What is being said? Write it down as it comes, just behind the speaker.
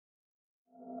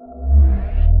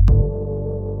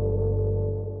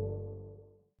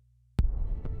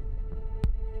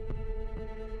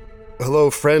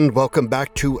Hello, friend. Welcome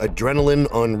back to Adrenaline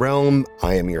on Realm.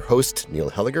 I am your host,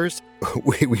 Neil Helligers.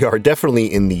 We are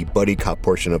definitely in the buddy cop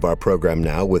portion of our program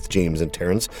now with James and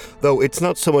Terrence, though it's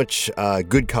not so much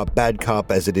good cop, bad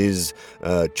cop as it is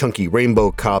chunky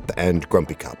rainbow cop and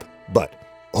grumpy cop. But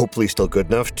hopefully still good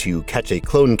enough to catch a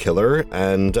clone killer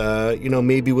and,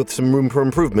 maybe with some room for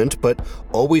improvement, but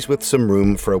always with some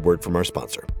room for a word from our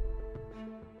sponsor.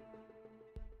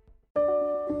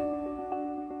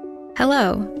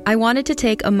 Hello, I wanted to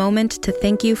take a moment to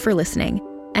thank you for listening,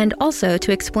 and also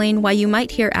to explain why you might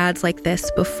hear ads like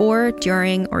this before,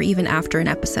 during, or even after an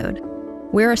episode.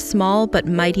 We're a small but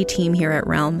mighty team here at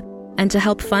Realm, and to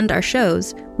help fund our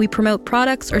shows, we promote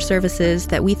products or services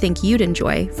that we think you'd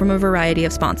enjoy from a variety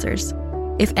of sponsors.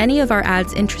 If any of our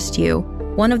ads interest you,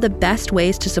 one of the best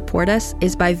ways to support us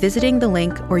is by visiting the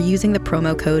link or using the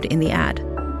promo code in the ad.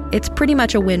 It's pretty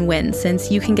much a win-win since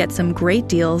you can get some great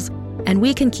deals and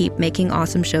we can keep making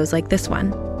awesome shows like this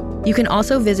one. You can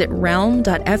also visit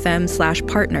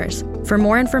realm.fm/partners for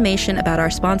more information about our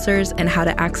sponsors and how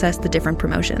to access the different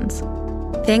promotions.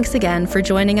 Thanks again for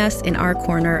joining us in our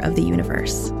corner of the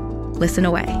universe. Listen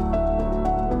away.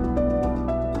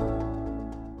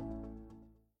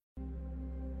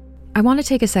 I want to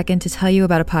take a second to tell you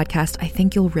about a podcast I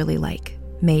think you'll really like,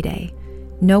 Mayday.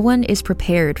 No one is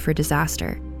prepared for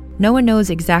disaster. No one knows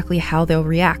exactly how they'll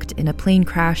react in a plane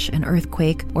crash, an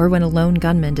earthquake, or when a lone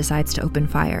gunman decides to open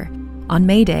fire. On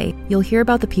Mayday, you'll hear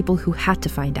about the people who had to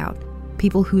find out,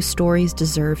 people whose stories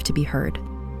deserve to be heard.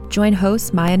 Join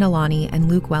hosts Maya Nalani and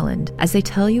Luke Welland as they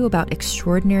tell you about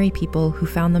extraordinary people who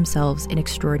found themselves in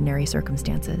extraordinary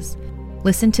circumstances.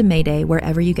 Listen to Mayday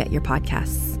wherever you get your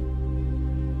podcasts.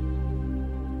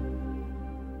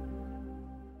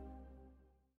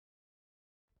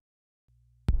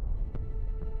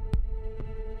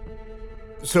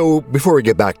 So before we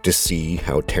get back to see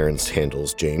how Terrence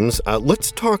handles James,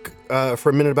 let's talk for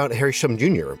a minute about Harry Shum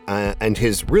Jr. And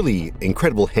his really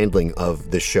incredible handling of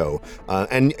this show.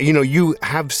 You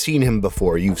have seen him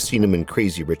before. You've seen him in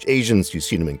Crazy Rich Asians. You've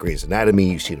seen him in Grey's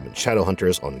Anatomy. You've seen him in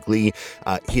Shadowhunters on Glee.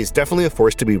 He is definitely a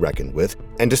force to be reckoned with.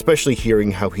 And especially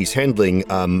hearing how he's handling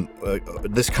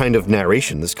this kind of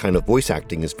narration, this kind of voice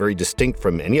acting is very distinct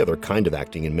from any other kind of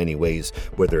acting in many ways,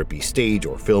 whether it be stage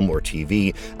or film or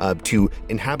TV, to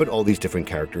inhabit all these different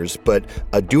characters, but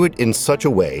do it in such a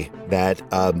way that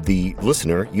the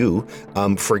listener, you,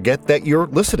 forget that you're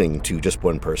listening to just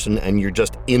one person and you're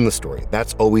just in the story.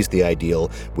 That's always the ideal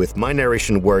with my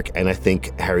narration work, and I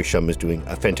think Harry Shum is doing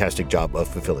a fantastic job of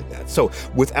fulfilling that. So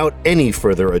without any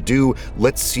further ado,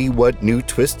 let's see what new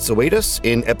twists await us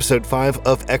in episode 5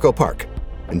 of Echo Park.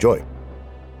 Enjoy.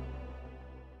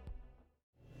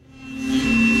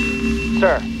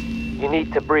 Sir, you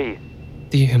need to breathe.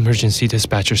 The emergency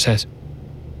dispatcher says.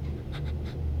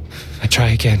 I try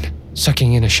again,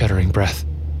 sucking in a shuddering breath.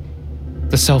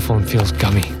 The cell phone feels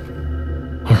gummy.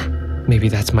 Or maybe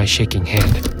that's my shaking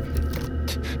hand.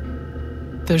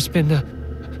 There's been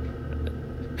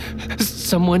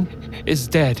someone is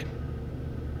dead.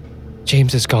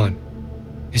 James is gone.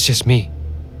 It's just me.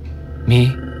 Me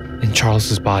and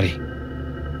Charles's body.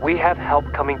 We have help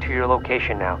coming to your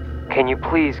location now. Can you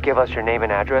please give us your name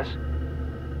and address?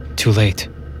 Too late.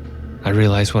 I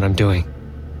realize what I'm doing.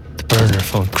 The burner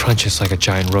phone crunches like a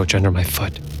giant roach under my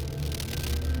foot.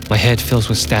 My head fills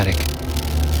with static.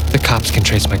 The cops can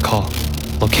trace my call.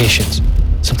 Locations.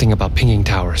 Something about pinging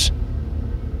towers.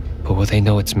 But will they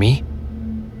know it's me?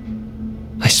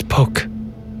 I spoke.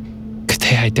 Could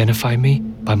they identify me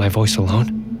by my voice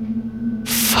alone?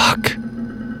 Fuck.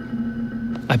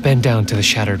 I bend down to the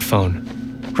shattered phone,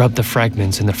 rub the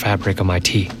fragments in the fabric of my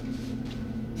tea.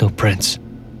 No prints.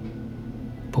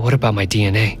 But what about my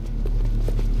DNA?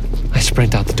 I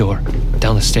sprint out the door,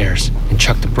 down the stairs, and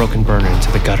chuck the broken burner into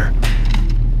the gutter.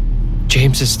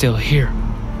 James is still here.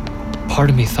 Part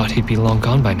of me thought he'd be long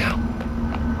gone by now.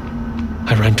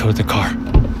 I run toward the car.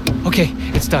 Okay,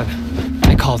 it's done.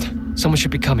 I called. Someone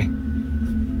should be coming.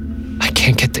 I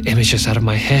can't get the images out of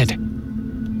my head.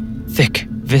 Thick,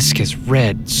 viscous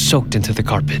red soaked into the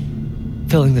carpet,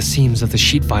 filling the seams of the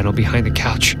sheet vinyl behind the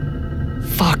couch.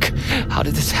 Fuck, how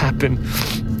did this happen?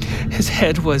 His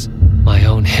head was... My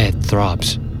own head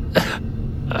throbs.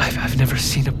 I've never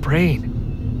seen a brain.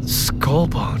 Skull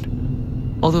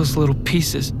bone. All those little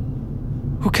pieces.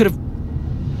 Who could have...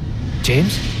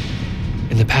 James?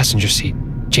 In the passenger seat,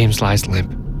 James lies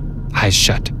limp, eyes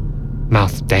shut,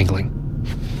 mouth dangling.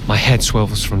 My head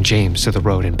swivels from James to the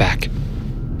road and back.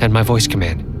 And my voice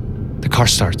command. The car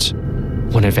starts.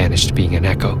 One advantage to being an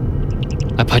echo.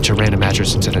 I punch a random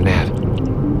address into the nav.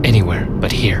 Anywhere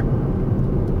but here.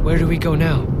 Where do we go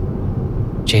now?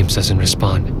 James doesn't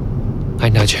respond. I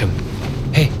nudge him.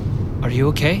 Hey, are you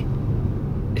okay?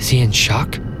 Is he in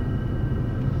shock?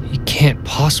 He can't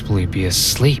possibly be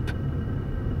asleep.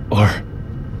 Or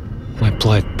my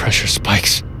blood pressure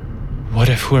spikes. What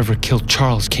if whoever killed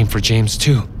Charles came for James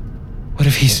too? What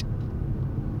if he's...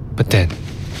 But then,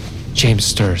 James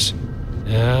stirs.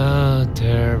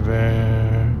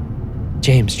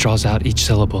 James draws out each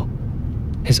syllable.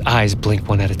 His eyes blink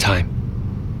one at a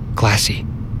time. Glassy,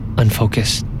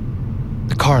 unfocused.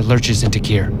 The car lurches into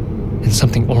gear, and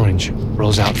something orange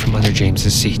rolls out from under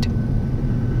James's seat.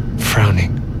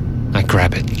 Frowning, I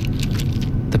grab it.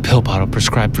 The pill bottle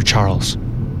prescribed for Charles.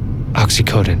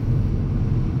 Oxycodone.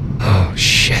 Oh,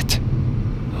 shit.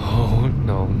 Oh,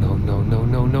 no.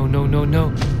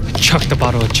 I chuck the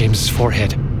bottle at James's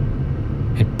forehead.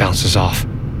 It bounces off,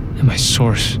 and my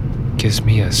source gives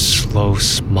me a slow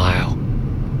smile.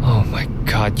 Oh my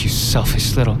God, you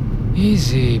selfish little...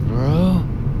 Easy, bro.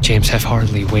 James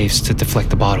half-heartedly waves to deflect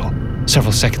the bottle,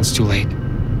 several seconds too late.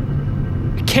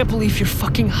 I can't believe you're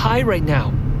fucking high right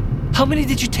now. How many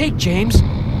did you take, James?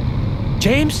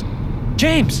 James?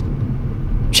 James!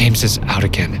 James is out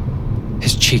again,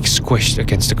 his cheek squished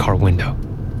against the car window.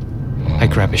 I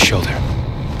grab his shoulder,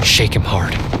 shake him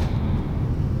hard.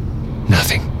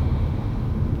 Nothing.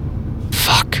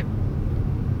 Fuck.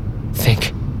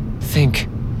 Think.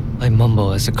 I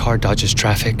mumble as the car dodges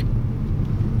traffic.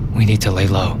 We need to lay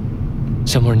low,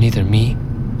 somewhere neither me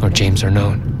or James are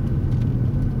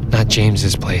known. Not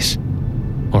James's place,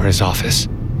 or his office.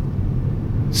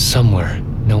 Somewhere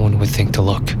no one would think to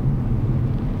look.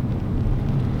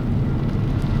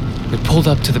 We pulled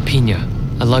up to the Pina,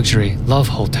 a luxury love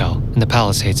hotel in the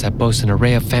Palisades that boasts an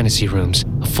array of fantasy rooms,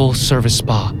 a full-service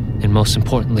spa, and most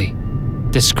importantly,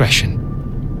 discretion.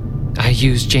 I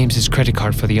used James's credit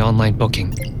card for the online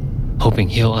booking, hoping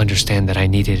he'll understand that I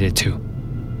needed it too.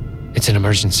 It's an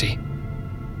emergency.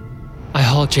 I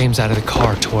haul James out of the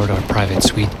car toward our private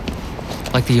suite.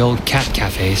 Like the old cat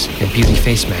cafes and beauty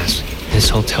face masks, this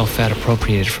hotel fad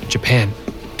appropriated from Japan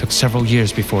took several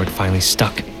years before it finally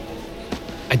stuck.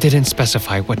 I didn't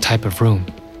specify what type of room,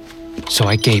 so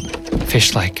I gape,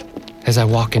 fish-like, as I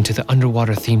walk into the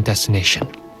underwater-themed destination.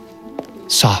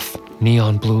 Soft,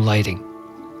 neon blue lighting,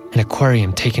 an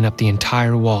aquarium taking up the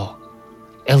entire wall,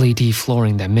 LED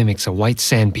flooring that mimics a white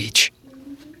sand beach.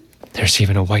 There's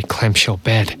even a white clamshell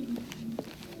bed.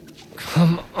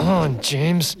 Come on,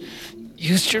 James.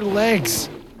 Use your legs.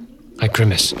 I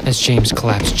grimace as James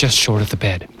collapses just short of the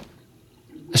bed.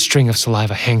 A string of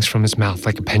saliva hangs from his mouth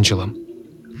like a pendulum.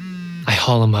 I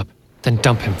haul him up, then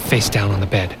dump him face down on the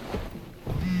bed.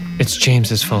 It's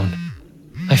James's phone.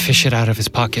 I fish it out of his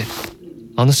pocket.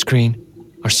 On the screen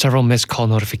are several missed call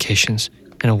notifications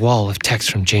and a wall of texts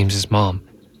from James's mom.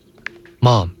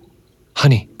 Mom,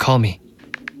 honey, call me.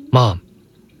 Mom,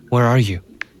 where are you?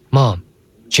 Mom,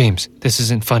 James, this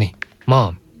isn't funny.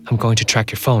 Mom, I'm going to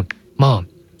track your phone. Mom,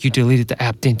 you deleted the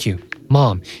app, didn't you?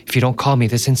 Mom, if you don't call me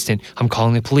this instant, I'm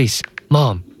calling the police.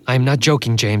 Mom, I am not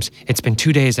joking, James. It's been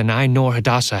 2 days and I know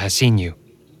Hadassah has seen you.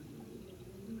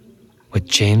 Would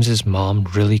James's mom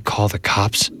really call the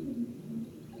cops?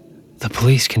 The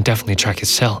police can definitely track his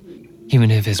cell,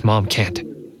 even if his mom can't.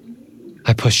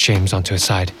 I push James onto his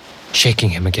side, shaking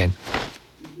him again.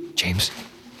 James,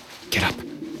 get up.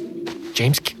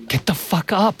 James, get the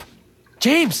fuck up.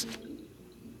 James!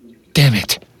 Damn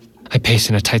it. I pace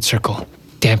in a tight circle,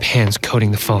 damp hands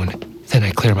coating the phone. Then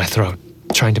I clear my throat,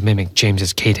 trying to mimic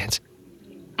James's cadence.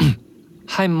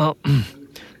 Hi, Mom.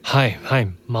 Hi,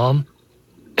 Mom.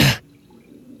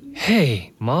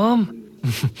 Hey, Mom.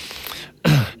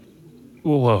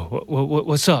 Whoa,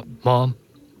 what's up, Mom?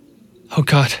 Oh,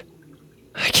 God.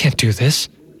 I can't do this.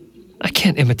 I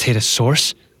can't imitate a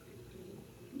source.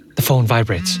 The phone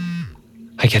vibrates.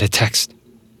 I get a text.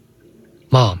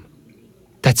 Mom,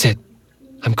 that's it.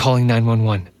 I'm calling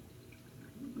 911.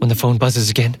 When the phone buzzes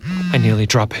again, I nearly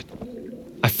drop it.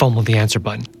 I fumble the answer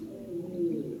button.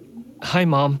 Hi,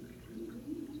 Mom.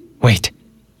 Wait,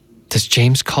 does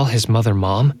James call his mother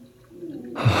Mom?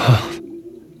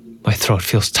 My throat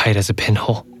feels tight as a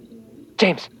pinhole.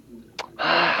 James!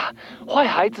 Why,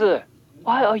 孩子?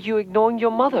 Why are you ignoring your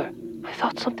mother? I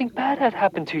thought something bad had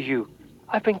happened to you.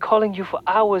 I've been calling you for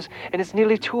hours, and it's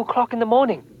nearly 2 o'clock in the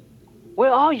morning.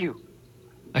 Where are you?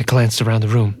 I glanced around the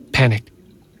room, panicked.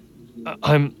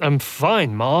 I'm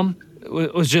fine, Mom.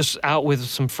 Was just out with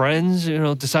some friends,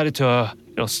 decided to,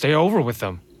 stay over with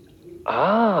them.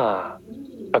 Ah,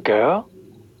 a girl?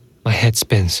 My head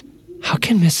spins. How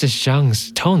can Mrs.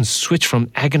 Zhang's tones switch from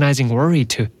agonizing worry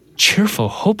to cheerful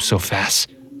hope so fast?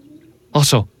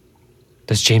 Also,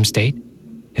 does James date?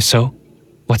 If so,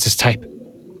 what's his type?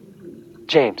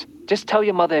 James, just tell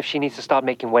your mother if she needs to start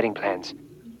making wedding plans.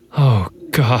 Oh,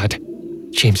 God.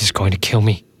 James is going to kill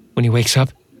me when he wakes up.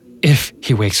 If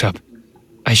he wakes up.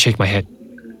 I shake my head.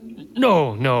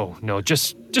 No,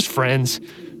 just friends.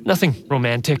 Nothing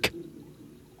romantic.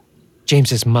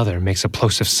 James's mother makes a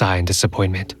plosive sigh in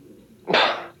disappointment.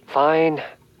 Fine.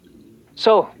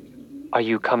 So, are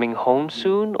you coming home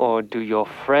soon, or do your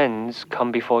friends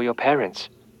come before your parents?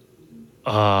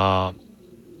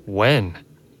 When?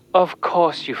 Of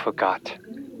course you forgot.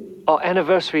 Our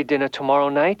anniversary dinner tomorrow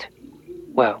night?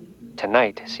 Well,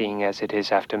 tonight, seeing as it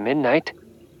is after midnight.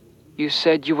 You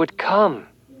said you would come.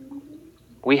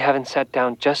 We haven't sat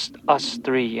down just us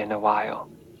three in a while.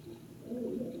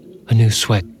 A new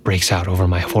sweat breaks out over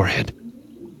my forehead.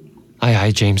 I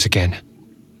eye James again.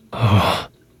 Oh,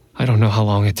 I don't know how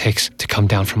long it takes to come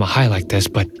down from a high like this,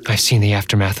 but I've seen the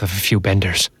aftermath of a few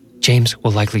benders. James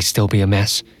will likely still be a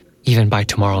mess, even by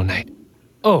tomorrow night.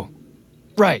 Oh,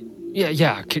 right.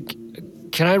 Yeah.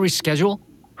 Can I reschedule?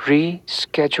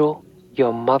 Reschedule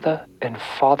your mother and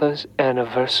father's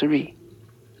anniversary?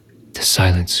 The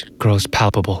silence grows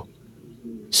palpable.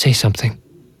 Say something.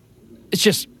 It's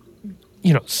just,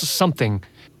 something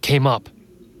came up.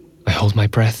 I hold my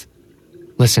breath,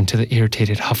 listen to the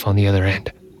irritated huff on the other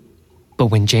end. But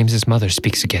when James's mother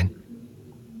speaks again,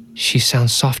 she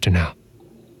sounds softer now.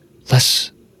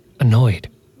 Less annoyed.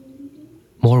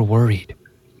 More worried.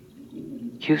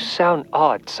 You sound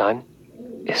odd, son.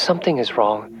 If something is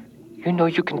wrong, you know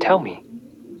you can tell me.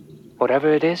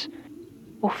 Whatever it is,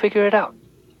 we'll figure it out.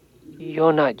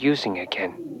 You're not using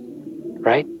again,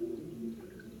 right?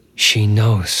 She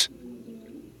knows.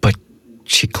 But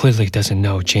she clearly doesn't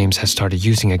know James has started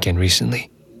using again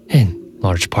recently. In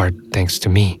large part thanks to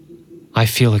me. I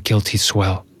feel a guilty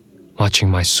swell, watching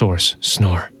my source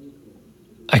snore.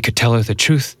 I could tell her the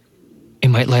truth. It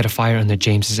might light a fire under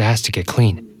James's ass to get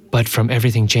clean. But from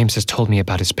everything James has told me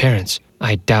about his parents,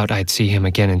 I doubt I'd see him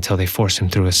again until they force him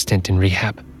through a stint in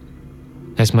rehab.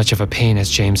 As much of a pain as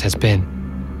James has been,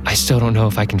 I still don't know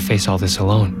if I can face all this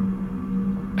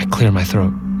alone. I clear my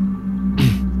throat.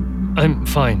 I'm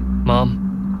fine,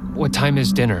 Mom. What time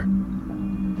is dinner?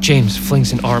 James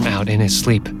flings an arm out in his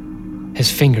sleep, his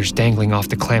fingers dangling off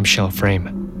the clamshell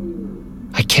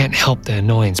frame. I can't help the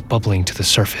annoyance bubbling to the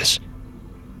surface,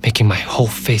 making my whole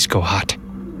face go hot.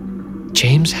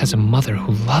 James has a mother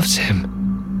who loves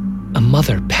him. A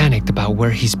mother panicked about where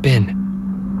he's been.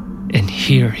 And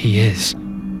here he is,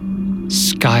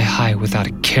 sky high without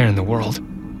a care in the world.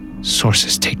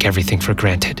 Sources take everything for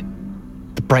granted.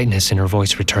 The brightness in her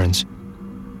voice returns.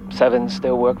 7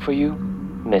 still work for you,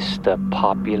 Mr.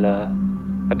 Popular?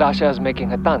 Adasha is making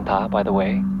her tanta, by the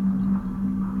way.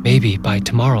 Maybe by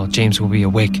tomorrow James will be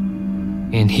awake,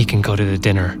 and he can go to the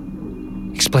dinner,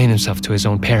 explain himself to his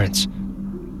own parents.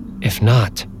 If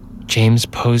not, James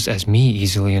posed as me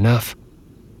easily enough.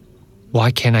 Why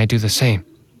can't I do the same?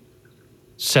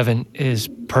 7 is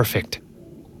perfect.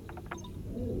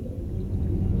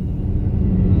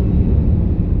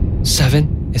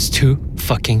 7 is too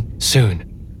fucking soon.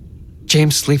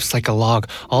 James sleeps like a log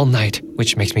all night,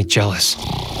 which makes me jealous.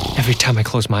 Every time I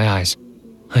close my eyes,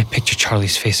 I picture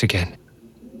Charlie's face again.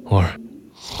 Or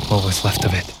what was left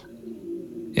of it.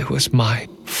 It was my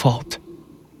fault.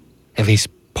 At least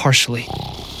partially.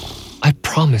 I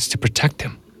promised to protect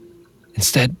him.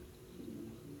 Instead,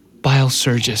 bile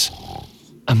surges.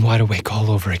 I'm wide awake all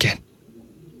over again.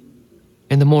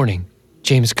 In the morning,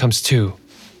 James comes to,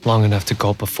 long enough to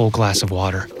gulp a full glass of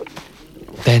water.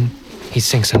 Then he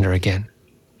sinks under again,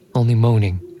 only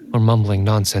moaning or mumbling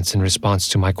nonsense in response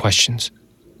to my questions.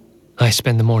 I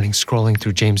spend the morning scrolling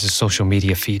through James's social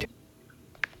media feed.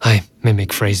 I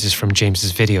mimic phrases from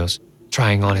James's videos,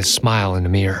 trying on his smile in the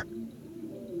mirror.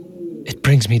 It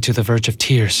brings me to the verge of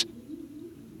tears.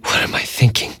 What am I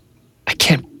thinking? I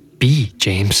can't be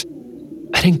James.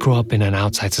 I didn't grow up in an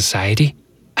outside society.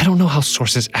 I don't know how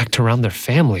sources act around their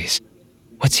families.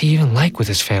 What's he even like with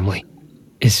his family?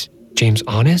 Is James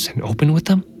honest and open with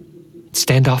them?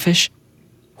 Standoffish?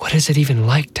 What is it even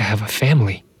like to have a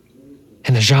family?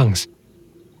 And the Zhangs,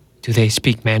 do they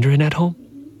speak Mandarin at home?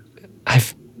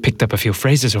 I've picked up a few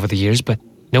phrases over the years, but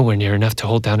nowhere near enough to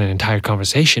hold down an entire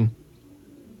conversation.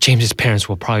 James's parents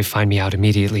will probably find me out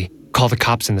immediately, call the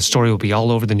cops, and the story will be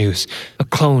all over the news. A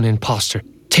clone imposter,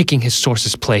 taking his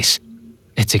source's place.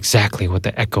 It's exactly what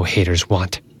the Echo haters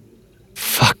want.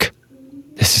 Fuck.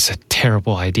 This is a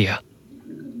terrible idea.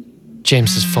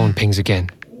 James's phone pings again.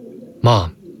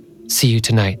 Mom, see you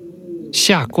tonight.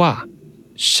 下挂.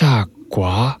 下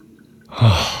挂?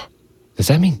 Oh, does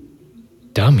that mean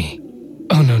dummy?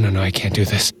 Oh, no, I can't do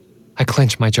this. I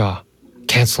clench my jaw.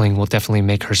 Canceling will definitely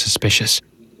make her suspicious.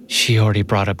 She already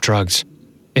brought up drugs.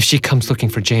 If she comes looking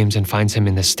for James and finds him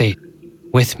in this state,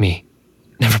 with me,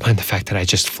 Never mind the fact that I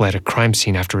just fled a crime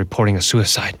scene after reporting a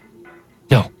suicide.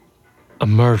 No, a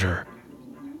murder.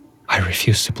 I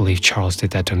refuse to believe Charles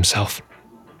did that to himself.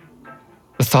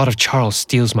 The thought of Charles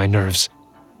steals my nerves.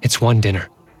 It's one dinner.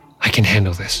 I can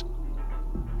handle this.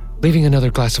 Leaving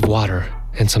another glass of water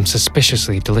and some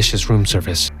suspiciously delicious room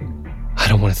service, I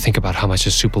don't want to think about how much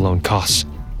a soup alone costs.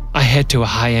 I head to a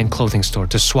high-end clothing store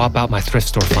to swap out my thrift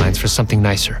store finds for something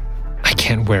nicer. I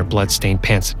can't wear blood-stained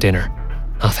pants at dinner.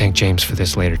 I'll thank James for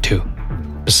this later too.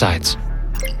 Besides,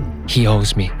 he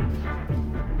owes me.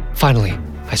 Finally,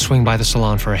 I swing by the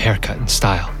salon for a haircut in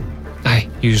style. I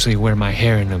usually wear my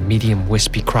hair in a medium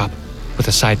wispy crop with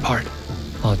a side part,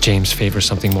 while James favors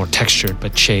something more textured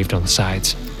but shaved on the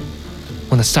sides.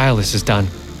 When the stylist is done,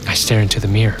 I stare into the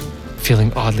mirror,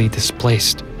 feeling oddly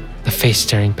displaced. The face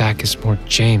staring back is more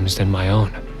James than my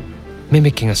own,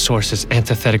 mimicking a source as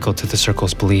antithetical to the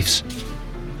circle's beliefs.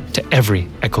 To every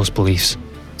Echo's beliefs,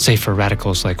 save for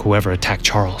radicals like whoever attacked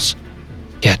Charles.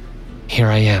 Yet, here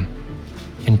I am,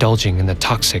 indulging in the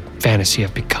toxic fantasy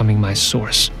of becoming my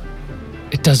source.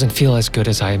 It doesn't feel as good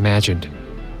as I imagined,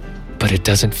 but it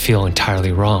doesn't feel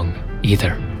entirely wrong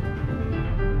either.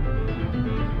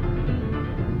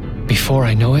 Before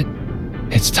I know it,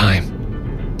 it's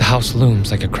time. The house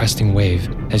looms like a cresting wave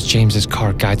as James's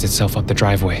car guides itself up the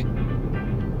driveway.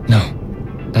 No,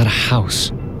 not a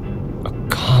house, a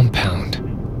compound.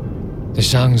 The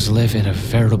Zhangs live in a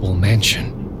veritable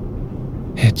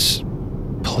mansion. It's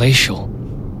palatial,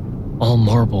 all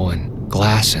marble and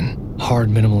glass and hard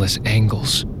minimalist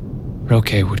angles.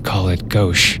 Roque would call it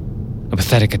gauche, a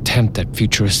pathetic attempt at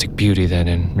futuristic beauty that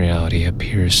in reality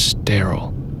appears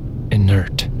sterile,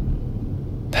 inert.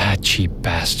 That cheap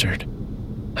bastard,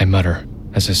 I mutter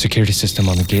as the security system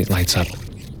on the gate lights up.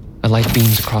 A light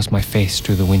beams across my face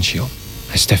through the windshield.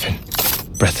 I stiffen,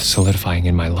 breath solidifying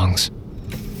in my lungs.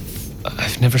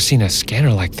 I've never seen a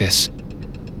scanner like this.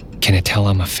 Can it tell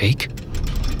I'm a fake?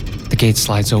 The gate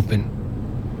slides open.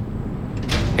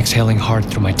 Exhaling hard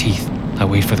through my teeth, I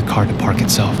wait for the car to park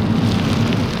itself.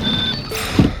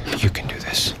 You can do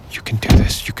this. You can do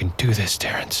this. You can do this,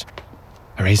 Terrence.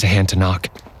 I raise a hand to knock,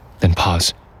 then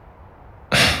pause.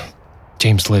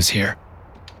 James lives here.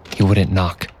 He wouldn't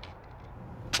knock.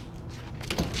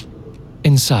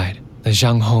 Inside, the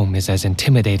Zhang home is as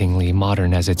intimidatingly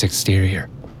modern as its exterior.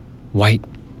 White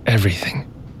everything,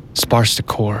 sparse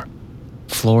decor,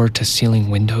 floor-to-ceiling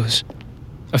windows.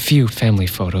 A few family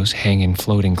photos hang in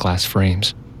floating glass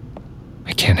frames.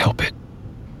 I can't help it.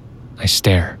 I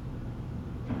stare.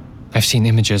 I've seen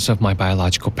images of my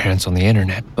biological parents on the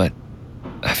internet, but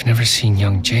I've never seen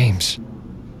young James.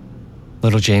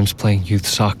 Little James playing youth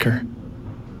soccer.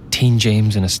 Teen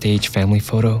James in a staged family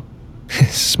photo.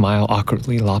 His smile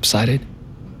awkwardly lopsided.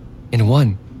 In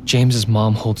one, James's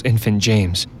mom holds infant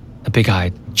James, a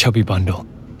big-eyed, chubby bundle,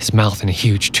 his mouth in a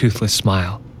huge, toothless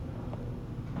smile.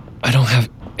 I don't have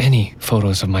any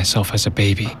photos of myself as a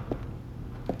baby.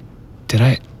 Did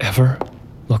I ever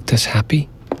look this happy?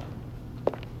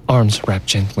 Arms wrapped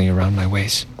gently around my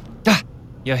waist. Ah,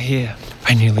 you're here.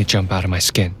 I nearly jump out of my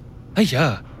skin.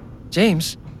 Yeah.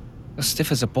 James, you're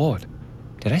stiff as a board.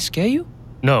 Did I scare you?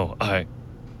 No, I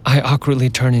awkwardly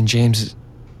turn in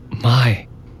my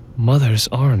mother's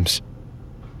arms.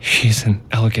 She's an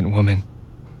elegant woman,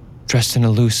 dressed in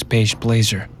a loose beige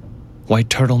blazer, white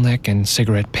turtleneck and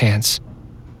cigarette pants.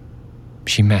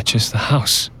 She matches the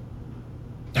house.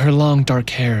 Her long dark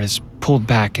hair is pulled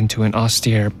back into an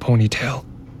austere ponytail.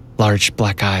 Large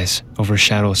black eyes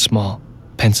overshadow a small,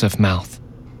 pensive mouth.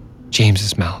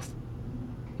 James's mouth.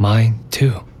 Mine,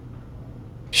 too.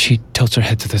 She tilts her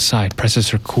head to the side, presses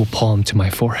her cool palm to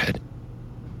my forehead.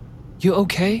 You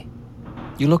okay?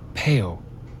 You look pale.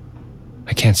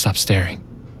 I can't stop staring.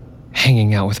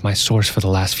 Hanging out with my source for the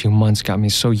last few months got me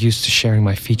so used to sharing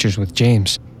my features with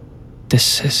James.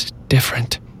 This is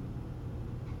different.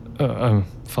 I'm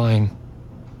fine.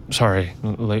 Sorry,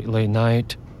 late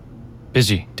night.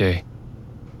 Busy day.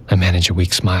 I manage a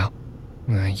weak smile.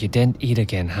 You didn't eat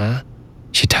again, huh?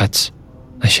 She tuts.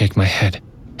 I shake my head,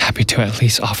 happy to at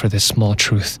least offer this small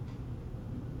truth.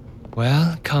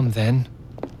 Well, come then.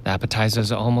 The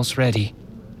appetizers are almost ready.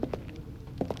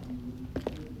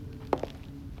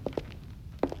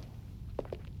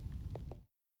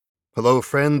 Hello,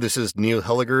 friend. This is Neil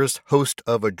Helligers, host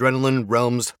of Adrenaline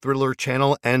Realms Thriller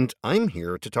channel, and I'm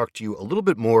here to talk to you a little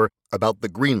bit more about the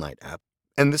Greenlight app.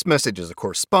 And this message is, of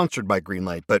course, sponsored by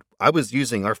Greenlight, but our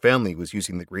family was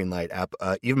using the Greenlight app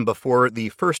even before the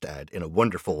first ad in a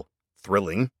wonderful,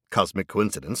 thrilling, cosmic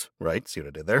coincidence, right? See what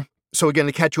I did there? So again,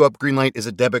 to catch you up, Greenlight is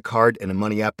a debit card and a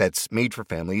money app that's made for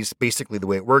families. Basically, the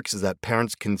way it works is that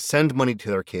parents can send money to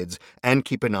their kids and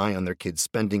keep an eye on their kids'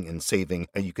 spending and saving.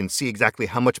 And you can see exactly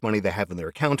how much money they have in their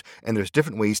account, and there's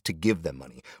different ways to give them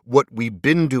money. What we've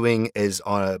been doing is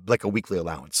like a weekly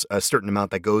allowance, a certain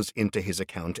amount that goes into his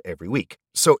account every week.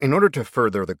 So in order to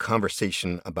further the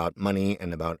conversation about money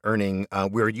and about earning,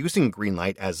 we're using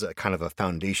Greenlight as a kind of a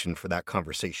foundation for that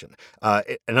conversation.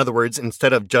 In other words,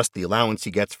 instead of just the allowance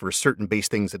he gets for certain base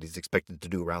things that he's expected to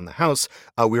do around the house,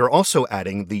 we are also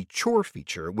adding the chore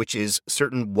feature, which is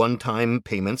certain one-time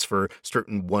payments for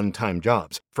certain one-time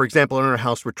jobs. For example, in our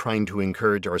house, we're trying to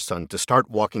encourage our son to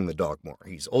start walking the dog more.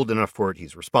 He's old enough for it,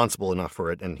 he's responsible enough for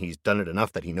it, and he's done it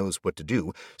enough that he knows what to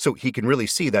do. So he can really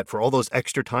see that for all those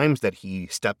extra times that he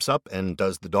steps up and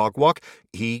does the dog walk,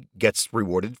 he gets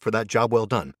rewarded for that job well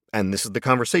done. And this is the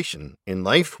conversation. In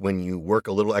life, when you work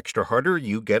a little extra harder,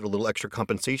 you get a little extra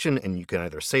compensation, and you can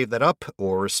either save that up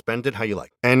or spend it how you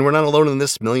like. And we're not alone in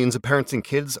this. Millions of parents and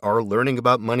kids are learning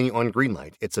about money on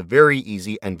Greenlight. It's a very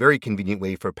easy and very convenient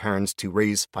way for parents to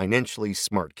raise financially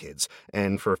smart kids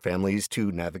and for families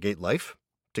to navigate life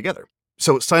together.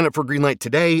 So sign up for Greenlight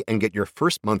today and get your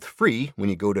first month free when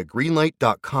you go to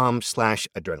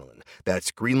greenlight.com/adrenaline.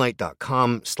 That's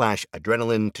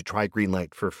greenlight.com/adrenaline to try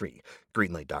Greenlight for free.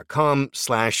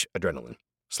 Greenlight.com/adrenaline.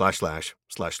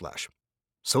 //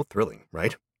 So thrilling,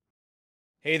 right?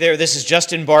 Hey there, this is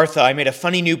Justin Bartha. I made a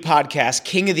funny new podcast,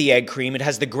 King of the Egg Cream. It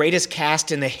has the greatest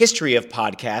cast in the history of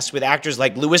podcasts with actors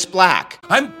like Louis Black.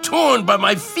 I'm torn by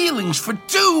my feelings for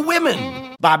two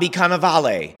women. Bobby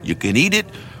Cannavale. You can eat it,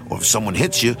 or if someone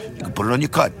hits you, you can put it on your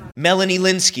cut. Melanie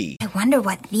Linsky. I wonder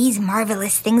what these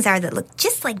marvelous things are that look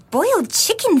just like boiled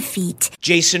chicken feet.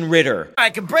 Jason Ritter. I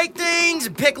can break things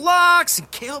and pick locks and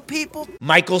kill people.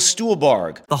 Michael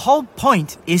Stuhlbarg. The whole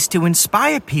point is to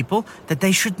inspire people that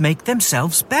they should make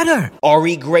themselves better.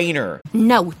 Ari Grainer.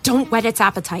 No, don't whet its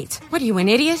appetite. What are you, an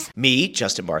idiot? Me,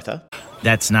 Justin Bartha.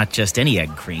 That's not just any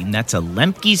egg cream, that's a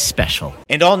Lemke's special.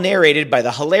 And all narrated by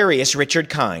the hilarious Richard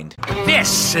Kind.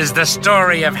 This is the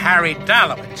story of Harry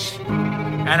Dalowitz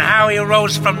and how he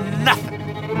rose from nothing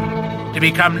to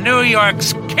become New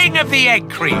York's King of the Egg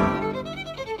Cream.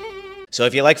 So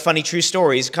if you like funny true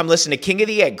stories, come listen to King of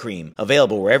the Egg Cream,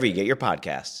 available wherever you get your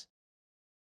podcasts.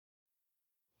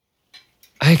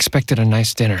 I expected a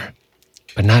nice dinner,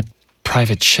 but not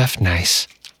private chef nice.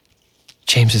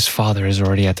 James's father is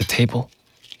already at the table.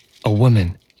 A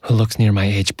woman who looks near my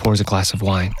age pours a glass of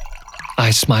wine.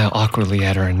 I smile awkwardly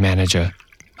at her and manage a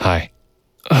hi.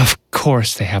 Of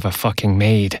course they have a fucking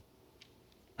maid.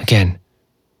 Again,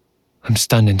 I'm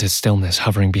stunned into stillness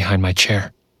hovering behind my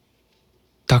chair.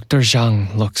 Dr.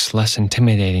 Zhang looks less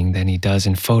intimidating than he does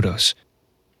in photos.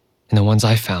 In the ones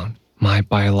I found, my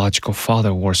biological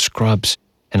father wore scrubs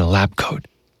and a lab coat,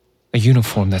 a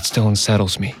uniform that still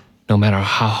unsettles me, no matter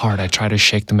how hard I try to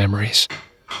shake the memories.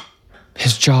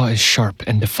 His jaw is sharp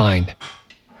and defined.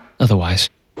 Otherwise,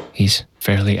 he's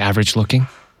fairly average looking,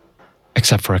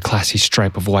 except for a classy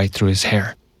stripe of white through his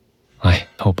hair. I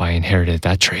hope I inherited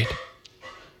that trait.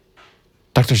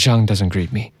 Dr. Zhang doesn't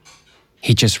greet me.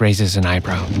 He just raises an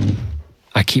eyebrow.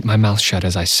 I keep my mouth shut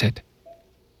as I sit.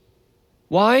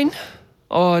 Wine?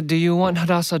 Or do you want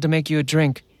Hadassah to make you a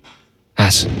drink?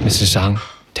 Asks Mrs. Zhang,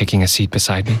 taking a seat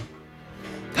beside me.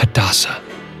 Hadassah,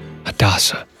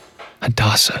 Hadassah,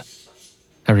 Hadassah.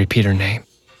 I repeat her name.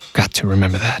 Got to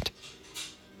remember that.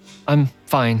 I'm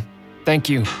fine, thank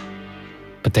you.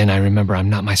 But then I remember I'm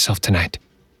not myself tonight.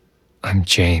 I'm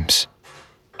James.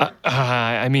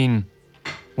 I mean,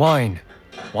 wine.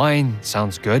 Wine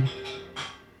sounds good.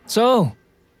 So,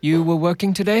 you were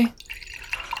working today?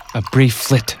 A brief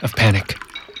flit of panic.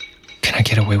 Can I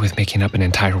get away with making up an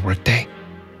entire workday?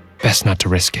 Best not to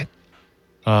risk it.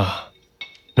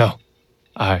 No.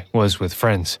 I was with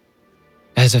friends.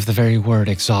 As if the very word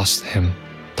exhausts him,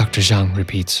 Dr. Zhang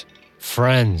repeats,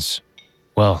 friends.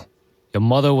 Well, your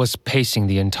mother was pacing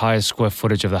the entire square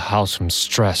footage of the house from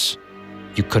stress.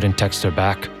 You couldn't text her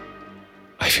back.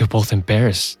 I feel both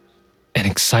embarrassed and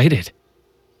excited.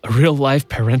 A real-life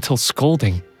parental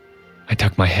scolding. I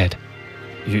tuck my head.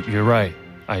 You're right.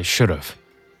 I should have.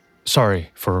 Sorry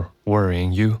for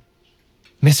worrying you.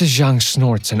 Mrs. Zhang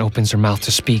snorts and opens her mouth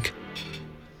to speak.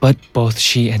 But both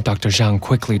she and Dr. Zhang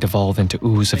quickly devolve into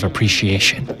oohs of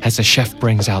appreciation as the chef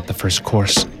brings out the first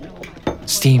course.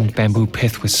 Steamed bamboo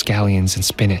pith with scallions and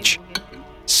spinach,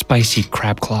 spicy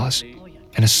crab claws,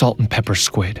 and a salt and pepper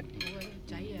squid.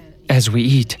 As we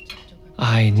eat,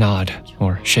 I nod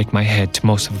or shake my head to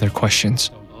most of their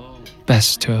questions.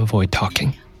 Best to avoid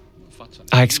talking.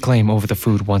 I exclaim over the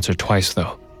food once or twice,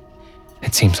 though.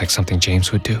 It seems like something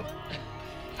James would do.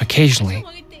 Occasionally,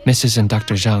 Mrs. and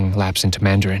Dr. Zhang lapse into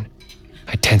Mandarin.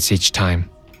 I tense each time,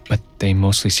 but they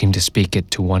mostly seem to speak it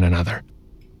to one another.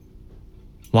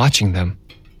 Watching them,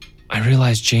 I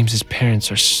realize James's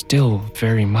parents are still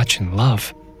very much in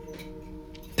love.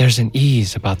 There's an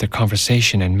ease about their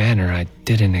conversation and manner I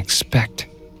didn't expect.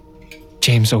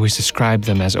 James always described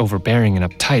them as overbearing and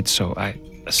uptight, so I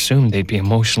assumed they'd be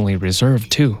emotionally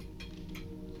reserved too.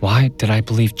 Why did I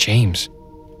believe James?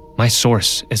 My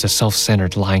source is a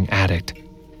self-centered lying addict.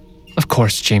 Of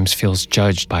course, James feels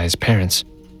judged by his parents.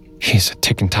 He's a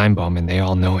ticking time bomb and they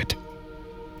all know it.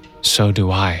 So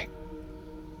do I.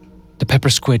 The pepper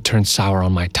squid turns sour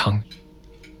on my tongue.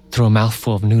 Through a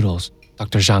mouthful of noodles,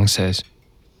 Dr. Zhang says,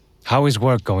 "How is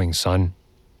work going, son?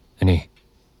 Any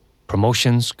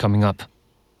promotions coming up?"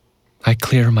 I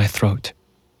clear my throat.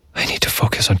 I need to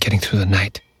focus on getting through the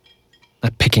night,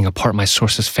 not picking apart my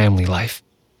source's family life.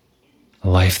 A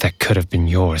life that could have been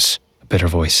yours, a bitter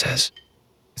voice says.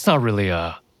 It's not really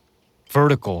a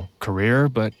vertical career,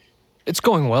 but it's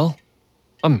going well.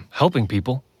 I'm helping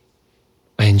people.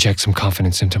 I inject some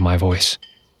confidence into my voice.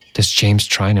 Does James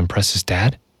try and impress his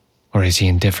dad? Or is he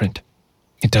indifferent?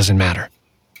 It doesn't matter.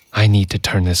 I need to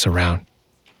turn this around.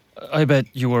 I bet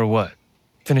you were what?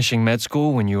 Finishing med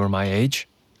school when you were my age?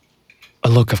 A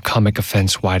look of comic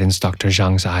offense widens Dr.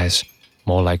 Zhang's eyes.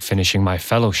 More like finishing my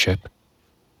fellowship.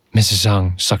 Mrs.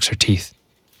 Zhang sucks her teeth.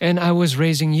 And I was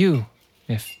raising you,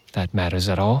 if that matters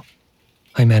at all.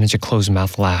 I manage a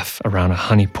closed-mouth laugh around a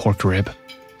honey pork rib.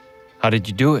 How did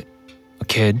you do it? A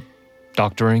kid?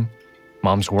 Doctoring?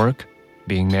 Mom's work?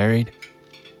 Being married?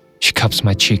 She cups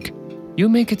my cheek. You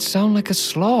make it sound like a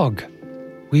slog.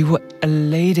 We were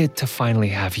elated to finally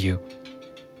have you.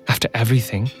 After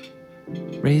everything,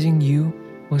 raising you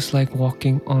was like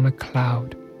walking on a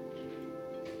cloud.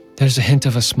 There's a hint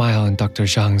of a smile in Dr.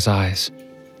 Zhang's eyes.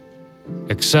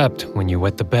 Except when you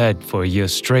wet the bed for a year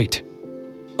straight.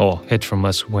 Or hid from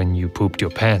us when you pooped your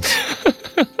pants.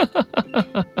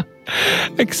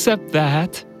 Except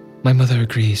that, my mother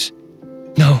agrees.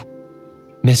 No,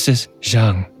 Mrs.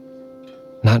 Zhang.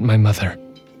 Not my mother.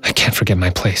 I can't forget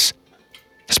my place.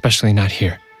 Especially not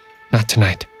here. Not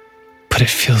tonight. But it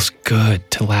feels good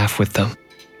to laugh with them.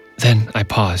 Then I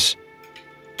pause,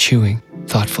 chewing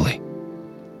thoughtfully.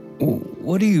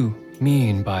 What do you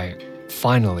mean by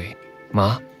finally,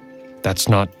 Ma? That's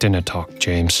not dinner talk,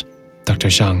 James. Dr.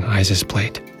 Zhang eyes his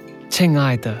plate. 亲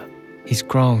爱的, he's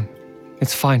grown.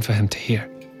 It's fine for him to hear.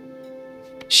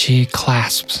 She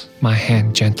clasps my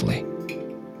hand gently.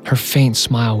 Her faint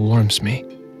smile warms me,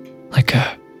 like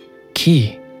a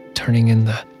key turning in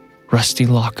the rusty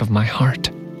lock of my heart.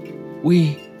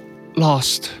 We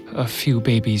lost a few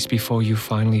babies before you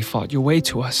finally fought your way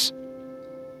to us.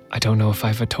 I don't know if I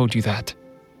ever told you that.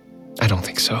 I don't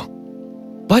think so.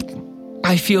 But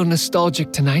I feel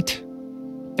nostalgic tonight.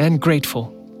 And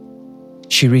grateful.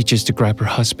 She reaches to grab her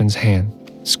husband's hand,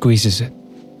 squeezes it.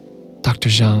 Dr.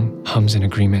 Zhang hums in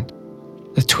agreement,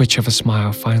 the twitch of a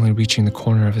smile finally reaching the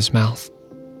corner of his mouth,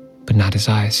 but not his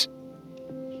eyes.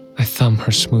 I thumb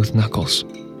her smooth knuckles.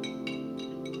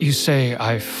 You say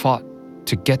I fought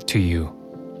to get to you,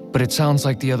 but it sounds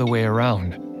like the other way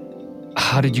around.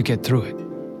 How did you get through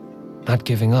it? Not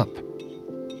giving up.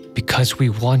 Because we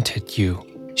wanted you,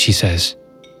 she says.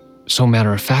 So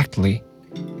matter-of-factly,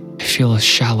 I feel a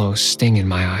shallow sting in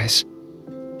my eyes.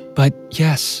 But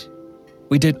yes,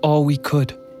 we did all we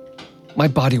could. My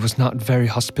body was not very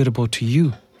hospitable to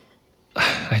you.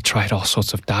 I tried all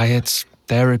sorts of diets,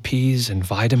 therapies, and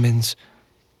vitamins,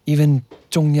 even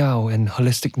zhongyao and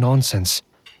holistic nonsense.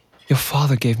 Your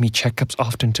father gave me checkups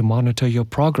often to monitor your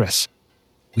progress.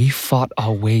 We fought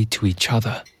our way to each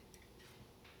other.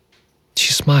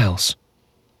 She smiles,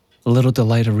 a little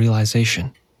delight of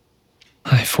realization.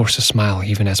 I force a smile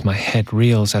even as my head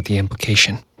reels at the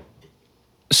implication.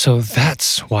 So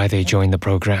that's why they joined the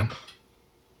program.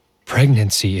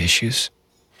 Pregnancy issues.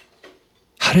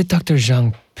 How did Dr.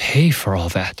 Zhang pay for all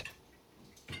that?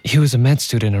 He was a med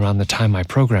student around the time my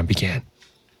program began.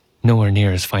 Nowhere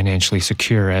near as financially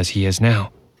secure as he is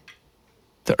now.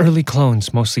 The early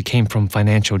clones mostly came from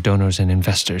financial donors and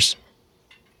investors,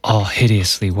 all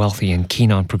hideously wealthy and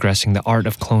keen on progressing the art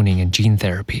of cloning and gene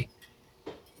therapy.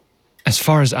 As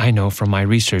far as I know from my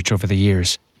research over the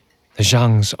years, the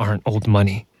Zhangs aren't old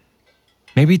money.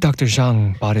 Maybe Dr.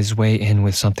 Zhang bought his way in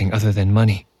with something other than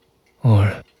money.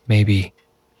 Or maybe...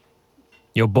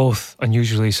 You're both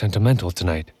unusually sentimental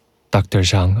tonight, Dr.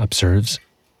 Zhang observes.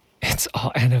 It's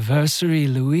our anniversary,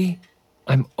 Louis.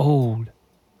 I'm old.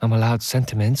 I'm allowed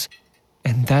sentiments.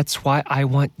 And that's why I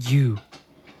want you,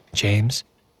 James,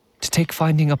 to take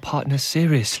finding a partner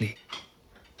seriously.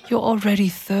 You're already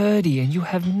 30 and you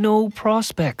have no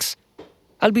prospects.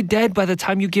 I'll be dead by the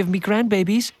time you give me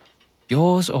grandbabies.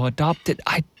 Yours or adopted,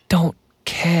 I don't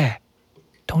care.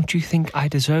 Don't you think I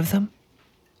deserve them?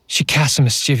 She casts a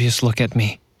mischievous look at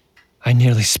me. I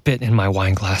nearly spit in my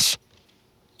wine glass.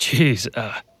 Jeez,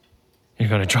 you're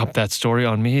gonna drop that story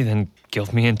on me, then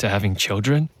guilt me into having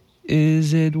children?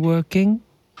 Is it working?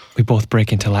 We both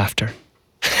break into laughter.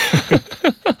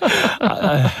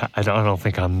 I don't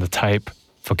think I'm the type.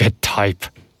 Forget type.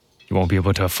 You won't be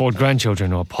able to afford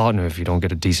grandchildren or a partner if you don't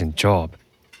get a decent job.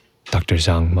 Dr.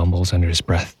 Zhang mumbles under his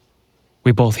breath.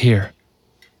 We both hear.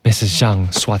 Mrs.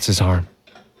 Zhang swats his arm,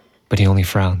 but he only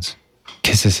frowns,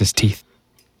 kisses his teeth.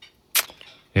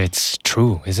 It's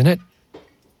true, isn't it?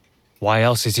 Why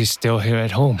else is he still here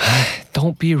at home?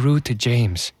 Don't be rude to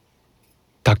James.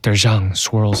 Dr. Zhang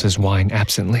swirls his wine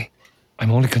absently. I'm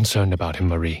only concerned about him,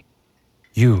 Marie.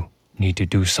 You need to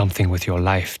do something with your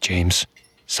life, James.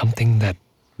 Something that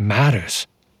matters.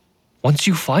 Once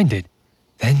you find it,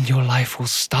 then your life will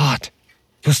start.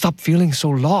 You'll stop feeling so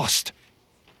lost.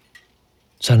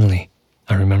 Suddenly,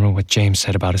 I remember what James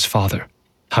said about his father,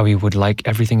 how he would like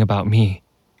everything about me,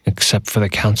 except for the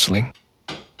counseling.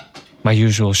 My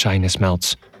usual shyness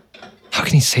melts. How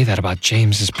can he say that about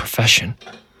James's profession?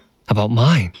 About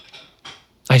mine?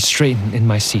 I straighten in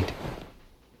my seat.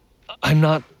 I'm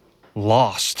not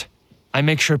lost. I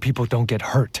make sure people don't get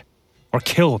hurt or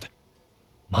killed.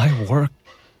 My work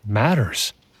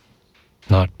matters.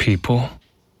 Not people.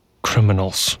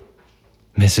 Criminals.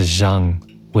 Mrs. Zhang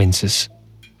winces.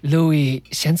 Louis,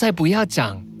 现在不要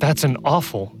讲. That's an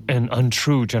awful and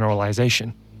untrue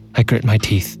generalization. I grit my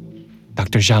teeth.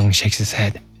 Dr. Zhang shakes his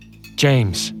head.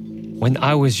 James, when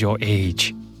I was your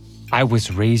age, I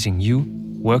was raising you,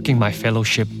 working my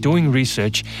fellowship, doing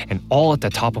research, and all at the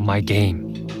top of my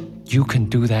game. You can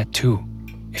do that too,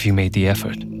 if you made the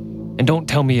effort. And don't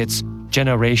tell me it's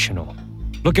generational.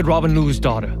 Look at Robin Liu's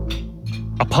daughter,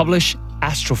 a published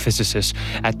astrophysicist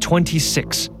at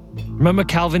 26. Remember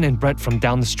Calvin and Brett from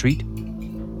down the street?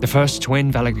 The first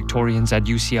twin valedictorians at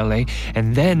UCLA,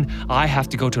 and then I have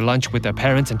to go to lunch with their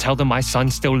parents and tell them my son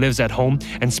still lives at home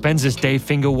and spends his day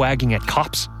finger-wagging at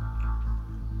cops?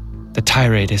 The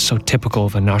tirade is so typical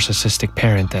of a narcissistic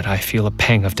parent that I feel a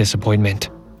pang of disappointment.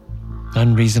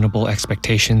 Unreasonable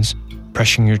expectations,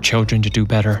 pressuring your children to do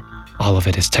better, all of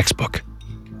it is textbook.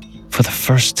 For the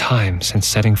first time since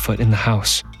setting foot in the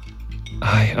house,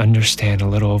 I understand a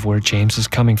little of where James is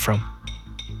coming from.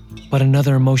 But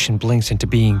another emotion blinks into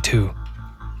being too.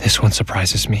 This one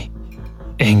surprises me.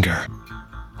 Anger.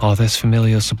 All this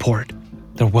familial support,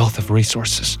 their wealth of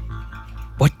resources.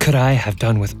 What could I have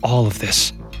done with all of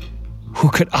this? Who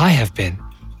could I have been?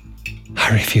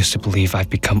 I refuse to believe I've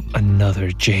become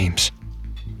another James.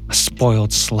 A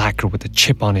spoiled slacker with a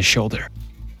chip on his shoulder.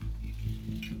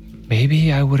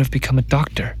 Maybe I would have become a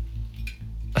doctor.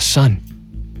 A son.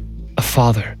 A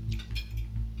father.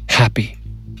 Happy.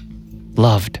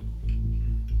 Loved.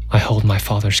 I hold my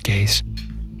father's gaze.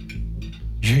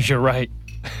 You're right.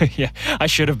 Yeah, I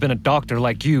should have been a doctor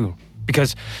like you.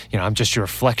 Because, I'm just your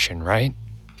reflection, right?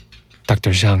 Dr.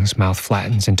 Zhang's mouth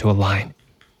flattens into a line,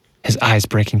 his eyes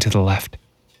breaking to the left.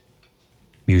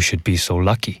 You should be so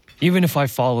lucky. Even if I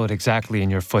followed exactly in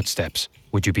your footsteps,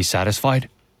 would you be satisfied?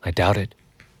 I doubt it.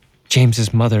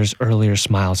 James's mother's earlier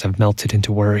smiles have melted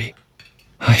into worry.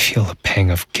 I feel a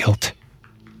pang of guilt,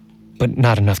 but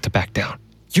not enough to back down.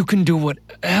 You can do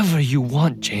whatever you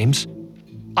want, James.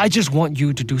 I just want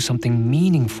you to do something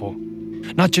meaningful,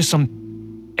 not just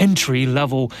some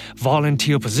entry-level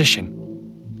volunteer position.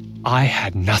 I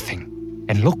had nothing,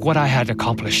 and look what I had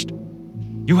accomplished.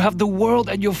 You have the world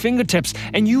at your fingertips,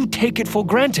 and you take it for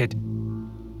granted.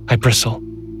 I bristle,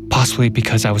 possibly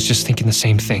because I was just thinking the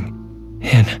same thing.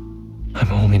 And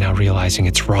I'm only now realizing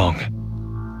it's wrong.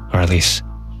 Or at least,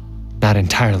 not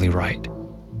entirely right.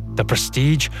 The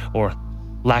prestige, or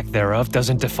lack thereof,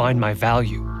 doesn't define my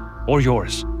value, or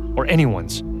yours, or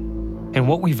anyone's. And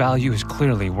what we value is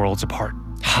clearly worlds apart.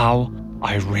 How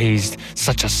I raised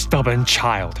such a stubborn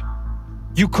child.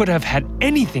 You could have had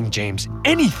anything, James,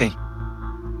 anything.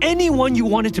 Anyone you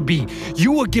wanted to be,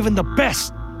 you were given the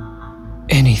best.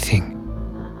 Anything.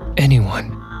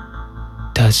 Anyone.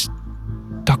 Does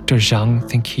Dr. Zhang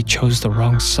think he chose the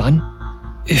wrong son?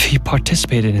 If he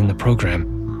participated in the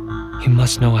program, he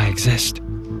must know I exist.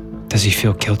 Does he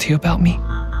feel guilty about me?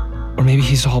 Or maybe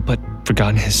he's all but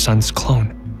forgotten his son's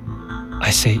clone. I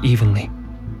say evenly.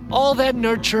 All that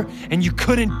nurture, and you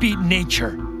couldn't beat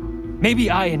nature. Maybe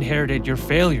I inherited your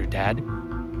failure, Dad.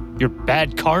 Your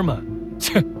bad karma.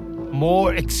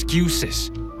 More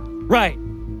excuses. Right.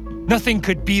 Nothing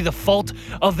could be the fault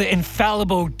of the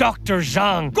infallible Dr.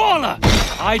 Zhang. Gola!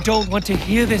 I don't want to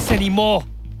hear this anymore.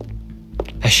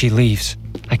 As she leaves,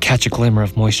 I catch a glimmer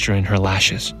of moisture in her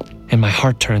lashes, and my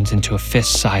heart turns into a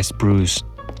fist-sized bruise.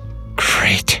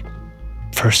 Great.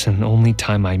 First and only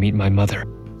time I meet my mother,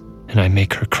 and I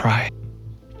make her cry.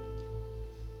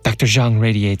 Dr. Zhang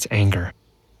radiates anger,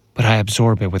 but I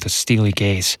absorb it with a steely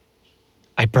gaze.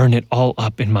 I burn it all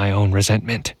up in my own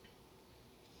resentment.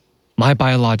 My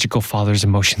biological father's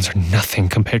emotions are nothing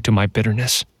compared to my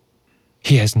bitterness.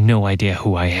 He has no idea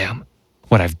who I am,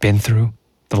 what I've been through,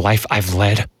 the life I've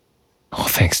led. All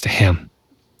thanks to him,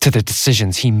 to the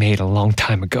decisions he made a long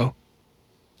time ago.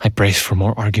 I brace for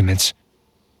more arguments.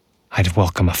 I'd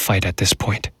welcome a fight at this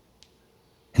point.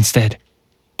 Instead,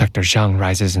 Dr. Zhang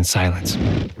rises in silence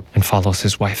and follows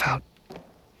his wife out.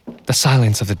 The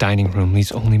silence of the dining room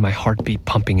leaves only my heartbeat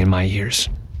pumping in my ears.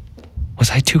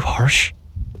 Was I too harsh?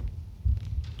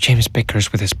 James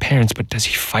bickers with his parents, but does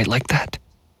he fight like that?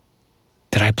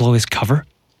 Did I blow his cover?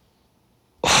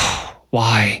 Oh,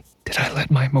 why did I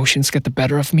let my emotions get the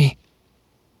better of me?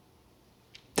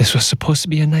 This was supposed to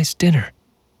be a nice dinner.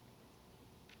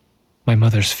 My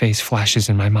mother's face flashes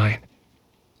in my mind.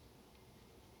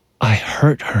 I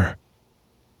hurt her,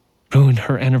 ruined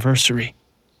her anniversary.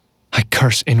 I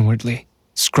curse inwardly,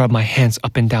 scrub my hands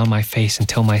up and down my face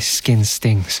until my skin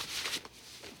stings.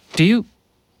 Do you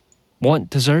want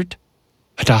dessert?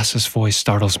 Hadassah's voice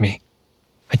startles me.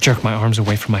 I jerk my arms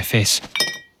away from my face.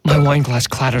 My wine glass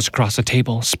clatters across the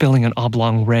table, spilling an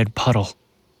oblong red puddle.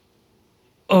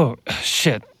 Oh,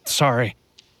 shit, sorry.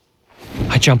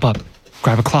 I jump up,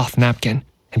 grab a cloth napkin,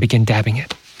 and begin dabbing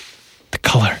it. The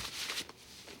color,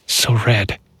 so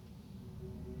red.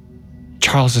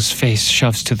 Charles's face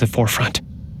shoves to the forefront.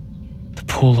 The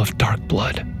pool of dark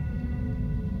blood.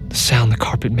 The sound the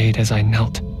carpet made as I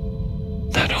knelt.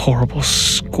 That horrible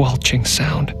squelching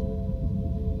sound.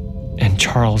 And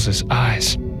Charles's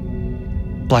eyes.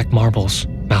 Black marbles,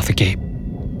 mouth agape.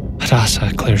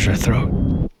 Hadassah clears her throat.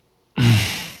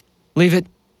 Leave it.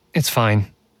 It's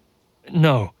fine.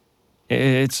 No.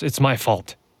 It's my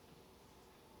fault.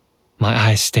 My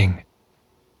eyes sting.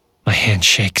 My hand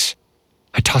shakes.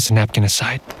 I toss a napkin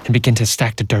aside and begin to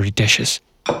stack the dirty dishes.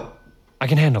 I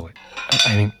can handle it.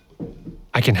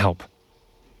 I can help.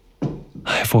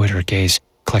 I avoid her gaze,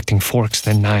 collecting forks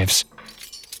then knives.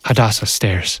 Hadassah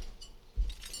stares.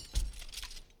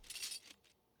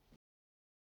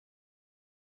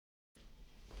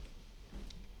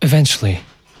 Eventually,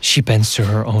 she bends to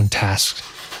her own tasks.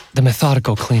 The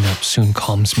methodical cleanup soon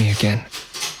calms me again.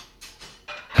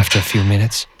 After a few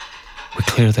minutes, we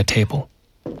clear the table.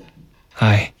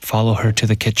 I follow her to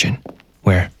the kitchen,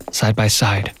 where, side by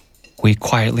side, we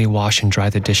quietly wash and dry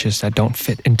the dishes that don't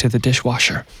fit into the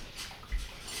dishwasher.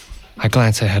 I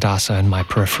glance at Hadassah in my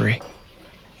periphery.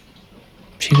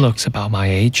 She looks about my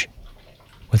age,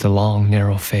 with a long,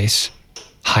 narrow face,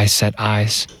 high-set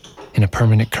eyes, and a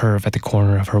permanent curve at the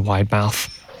corner of her wide mouth.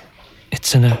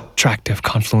 It's an attractive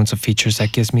confluence of features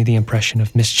that gives me the impression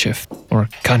of mischief or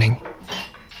cunning.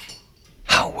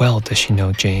 How well does she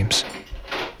know James?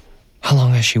 How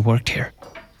long has she worked here?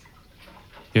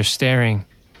 You're staring,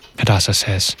 Hadassah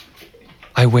says.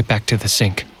 I whip back to the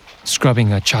sink,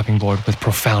 scrubbing a chopping board with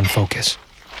profound focus.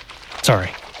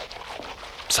 Sorry.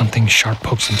 Something sharp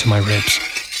pokes into my ribs.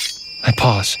 I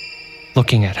pause,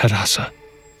 looking at Hadassah.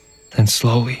 Then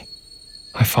slowly,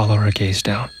 I follow her gaze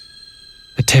down.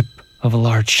 The tip of a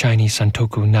large shiny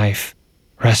santoku knife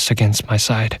rests against my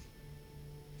side.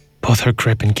 Both her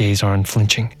grip and gaze are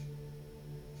unflinching.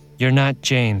 You're not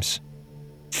James.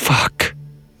 Fuck.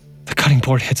 The cutting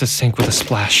board hits a sink with a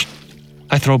splash.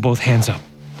 I throw both hands up.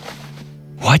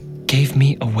 What gave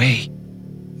me away?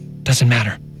 Doesn't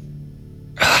matter.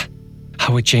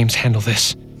 How would James handle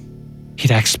this?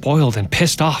 He'd act spoiled and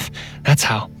pissed off. That's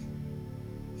how.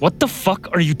 What the fuck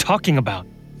are you talking about?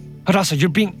 Hadassah, you're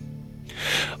being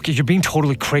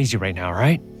totally crazy right now,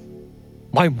 right?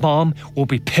 My mom will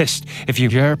be pissed if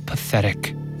you're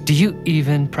pathetic. Do you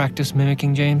even practice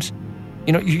mimicking, James?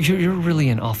 You know, you're really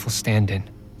an awful stand-in.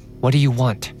 What do you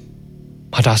want?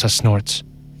 Hadassah snorts,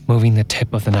 moving the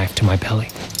tip of the knife to my belly.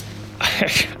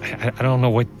 I don't know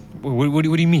what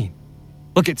do you mean?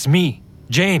 Look, it's me,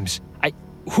 James.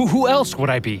 Who else would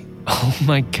I be? Oh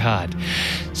my God.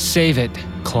 Save it,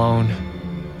 clone.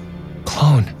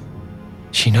 Clone.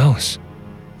 She knows.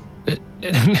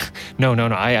 No.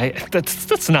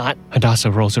 That's not.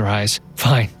 Hadassah rolls her eyes.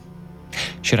 Fine.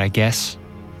 Should I guess?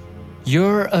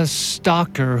 You're a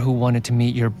stalker who wanted to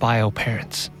meet your bio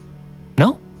parents.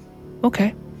 No?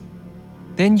 Okay.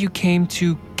 Then you came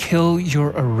to kill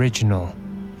your original.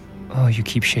 Oh, you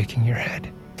keep shaking your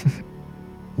head.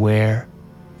 Where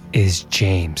is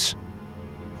James?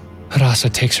 Hadassah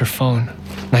takes her phone,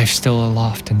 knife still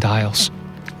aloft, and dials.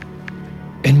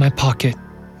 In my pocket,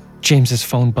 James's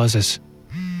phone buzzes.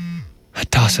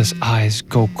 Hadassah's eyes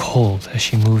go cold as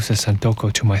she moves the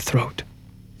Santoku to my throat.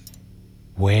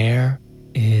 Where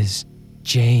is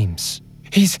James?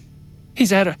 He's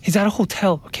at a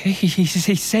hotel, okay?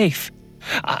 He's safe.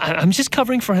 I'm just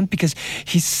covering for him because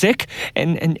he's sick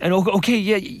and okay,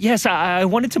 yes, I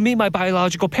wanted to meet my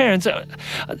biological parents,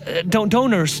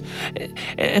 donors.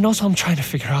 And also I'm trying to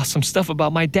figure out some stuff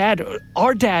about my dad,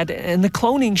 our dad, and the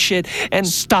cloning shit, and...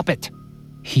 Stop it.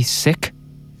 He's sick?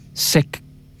 Sick.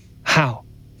 How?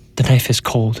 The knife is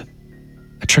cold.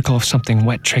 A trickle of something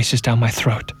wet traces down my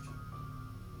throat.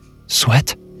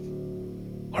 Sweat?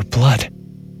 Or blood?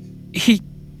 He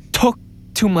took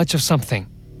too much of something.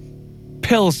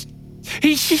 Pills.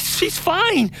 He's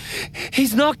fine.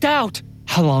 He's knocked out.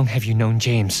 How long have you known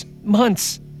James?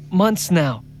 Months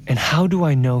now. And how do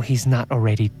I know he's not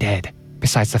already dead?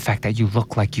 Besides the fact that you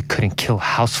look like you couldn't kill a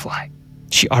housefly.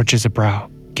 She arches a brow,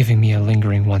 giving me a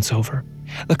lingering once-over.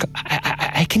 Look,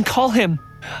 I can call him.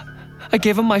 I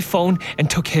gave him my phone and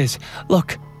took his.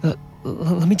 Look,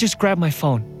 let me just grab my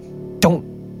phone. Don't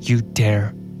you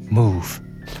dare move.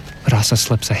 Hadassah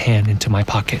slips a hand into my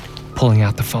pocket, pulling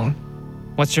out the phone.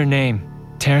 What's your name?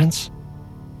 Terrence?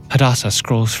 Hadassah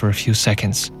scrolls for a few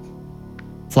seconds.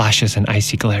 Flashes an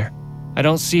icy glare. I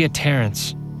don't see a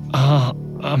Terrence.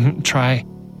 Try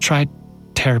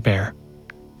Terrbear.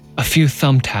 A few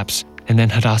thumb taps, and then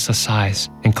Hadassah sighs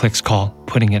and clicks call,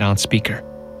 putting it on speaker.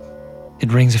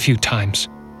 It rings a few times.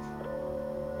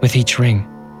 With each ring,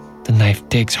 the knife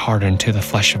digs harder into the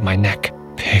flesh of my neck.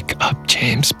 Pick up,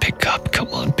 James. Pick up. Come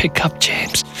on, pick up,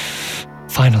 James.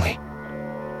 Finally.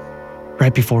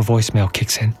 Right before voicemail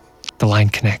kicks in, the line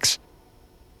connects.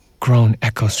 Groan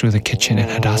echoes through the kitchen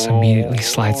and Hadassah immediately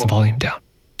slides the volume down.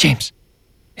 James,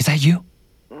 is that you?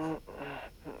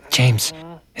 James,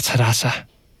 it's Hadassah.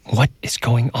 What is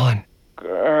going on?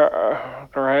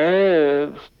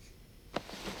 Graves.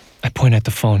 I point at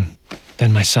the phone,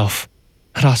 then myself.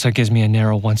 Hadassah gives me a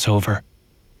narrow once-over.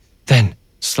 Then,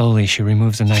 slowly, she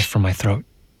removes the knife from my throat.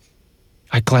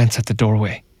 I glance at the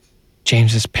doorway.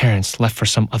 James's parents left for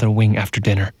some other wing after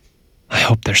dinner. I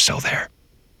hope they're still there.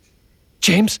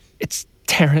 James, it's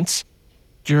Terrence.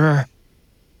 Your,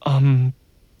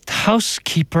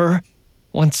 housekeeper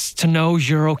wants to know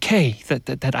you're okay,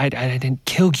 that I didn't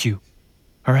kill you.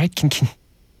 All right? Can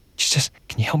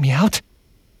you help me out?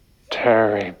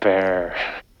 Terry Bear.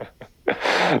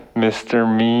 Mr.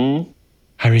 Me?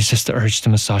 I resist the urge to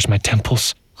massage my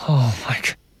temples. Oh my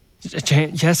God.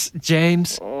 Yes,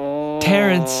 James.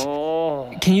 Terrence.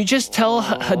 Can you just tell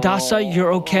Hadassah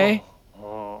you're okay?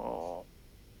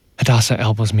 Hadassah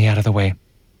elbows me out of the way.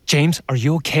 James, are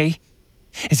you okay?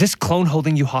 Is this clone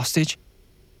holding you hostage?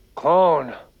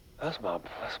 Clone? That's my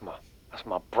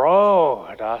bro,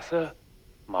 Hadassah.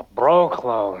 My bro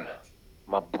clone.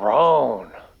 My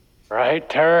brone. Right,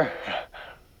 Ter?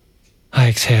 I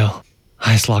exhale,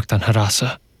 eyes locked on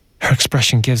Hadassah. Her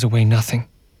expression gives away nothing.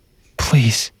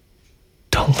 Please,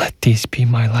 don't let these be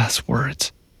my last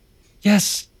words.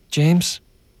 Yes, James,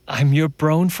 I'm your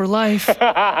brone for life.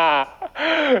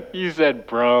 You said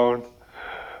brone.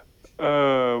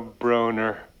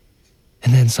 Broner.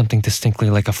 And then something distinctly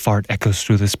like a fart echoes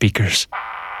through the speakers,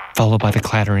 followed by the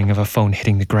clattering of a phone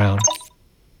hitting the ground.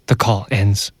 The call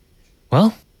ends.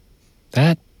 Well,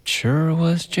 that sure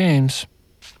was James.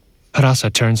 Hadassah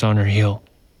turns on her heel,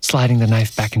 sliding the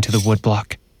knife back into the wood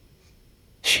block.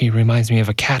 She reminds me of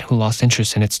a cat who lost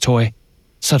interest in its toy,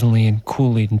 suddenly and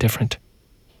coolly indifferent.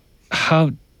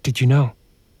 How did you know?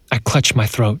 I clutched my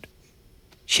throat.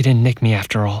 She didn't nick me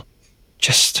after all.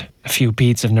 Just a few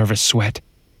beads of nervous sweat.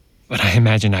 But I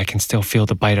imagine I can still feel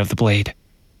the bite of the blade.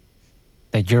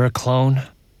 That you're a clone,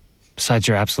 besides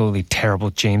your absolutely terrible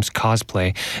James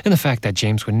cosplay and the fact that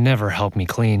James would never help me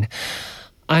clean,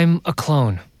 I'm a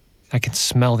clone. I can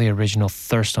smell the original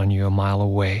thirst on you a mile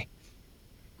away.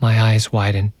 My eyes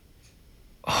widen.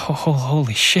 Oh,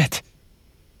 holy shit.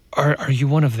 Are you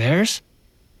one of theirs?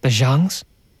 The Zhangs?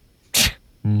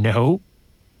 No.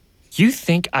 You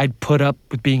think I'd put up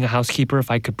with being a housekeeper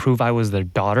if I could prove I was their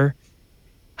daughter?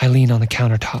 I lean on the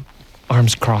countertop,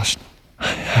 arms crossed. I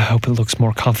hope it looks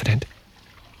more confident.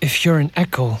 If you're an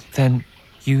Echo, then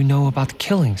you know about the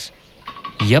killings.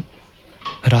 Yep.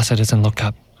 Hadassah doesn't look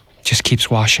up, just keeps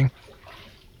washing.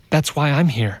 That's why I'm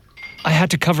here. I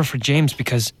had to cover for James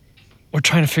because we're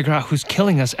trying to figure out who's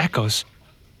killing us Echoes.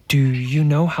 Do you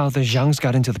know how the Zhangs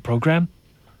got into the program?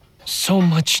 So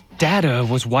much data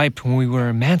was wiped when we were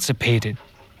emancipated.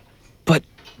 But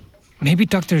maybe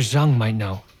Dr. Zhang might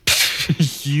know.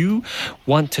 You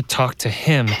want to talk to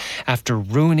him after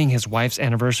ruining his wife's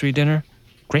anniversary dinner?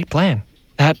 Great plan.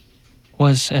 That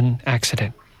was an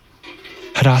accident.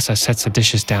 Hadassah sets the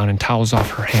dishes down and towels off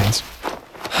her hands.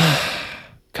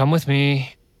 Come with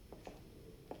me.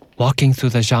 Walking through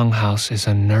the Zhang house is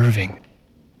unnerving.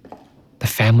 The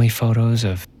family photos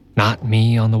of not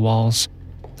me on the walls,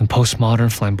 the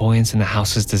postmodern flamboyance in the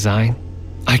house's design.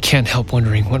 I can't help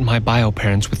wondering what my bio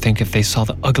parents would think if they saw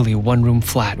the ugly one-room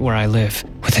flat where I live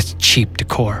with its cheap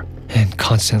decor and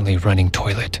constantly running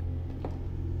toilet.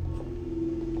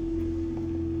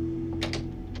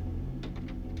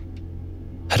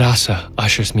 Hadassah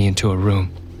ushers me into a room.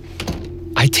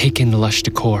 I take in the lush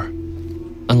decor.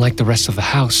 Unlike the rest of the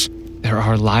house, there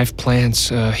are live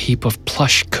plants, a heap of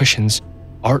plush cushions,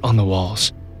 art on the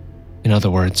walls. In other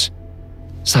words,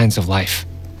 signs of life.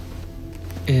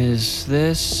 Is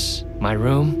this my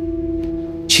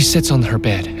room? She sits on her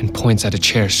bed and points at a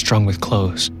chair strung with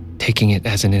clothes, taking it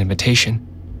as an invitation.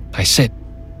 I sit,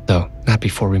 though not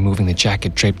before removing the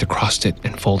jacket draped across it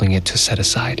and folding it to set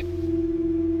aside.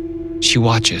 She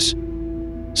watches,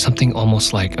 something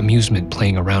almost like amusement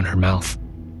playing around her mouth.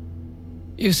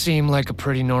 You seem like a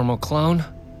pretty normal clone.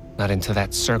 Not into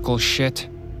that circle shit.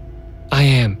 I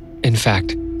am, in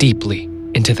fact, deeply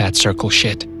into that circle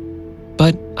shit.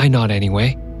 But I nod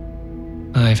anyway.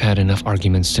 I've had enough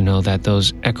arguments to know that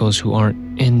those echoes who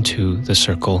aren't into the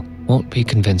circle won't be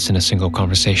convinced in a single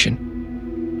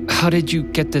conversation. How did you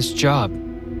get this job?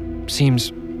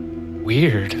 Seems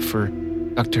weird for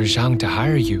Dr. Zhang to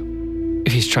hire you,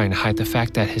 if he's trying to hide the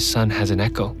fact that his son has an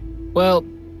echo. Well,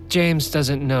 James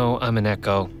doesn't know I'm an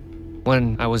echo.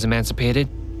 When I was emancipated,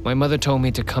 my mother told me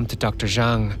to come to Dr.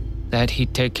 Zhang, that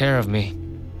he'd take care of me.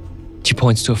 She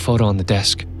points to a photo on the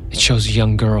desk. It shows a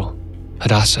young girl,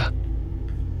 Hadassah,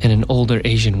 and an older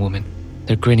Asian woman.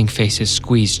 Their grinning faces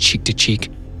squeezed cheek to cheek.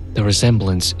 The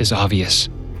resemblance is obvious.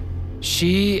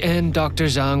 She and Dr.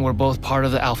 Zhang were both part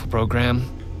of the Alpha program,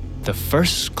 the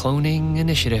first cloning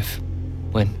initiative.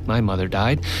 When my mother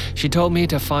died, she told me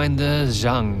to find the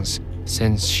Zhangs,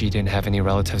 since she didn't have any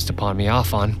relatives to pawn me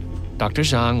off on. Dr.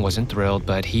 Zhang wasn't thrilled,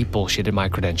 but he bullshitted my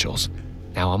credentials.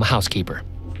 Now I'm a housekeeper.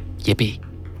 Yippee.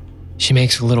 She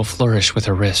makes a little flourish with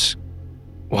her wrists.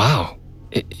 Wow,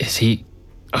 is he...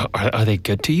 Are they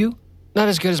good to you? Not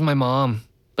as good as my mom,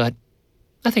 but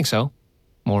I think so.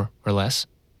 More or less.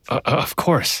 Of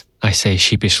course, I say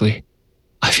sheepishly.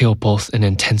 I feel both an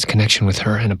intense connection with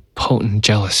her and a potent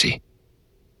jealousy.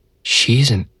 She's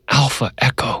an alpha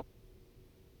echo.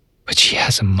 But she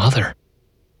has a mother.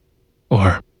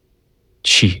 Or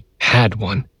she had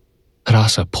one.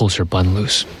 Hadassah pulls her bun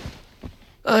loose.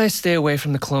 I stay away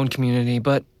from the clone community,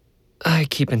 but I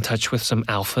keep in touch with some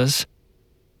alphas.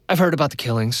 I've heard about the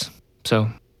killings, so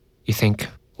you think,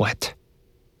 what?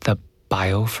 The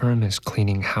bio firm is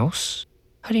cleaning house?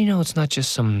 How do you know it's not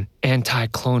just some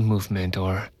anti-clone movement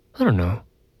or, I don't know,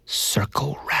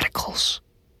 circle radicals?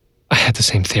 I had the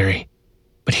same theory,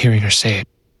 but hearing her say it,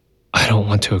 I don't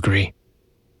want to agree.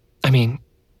 I mean,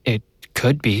 it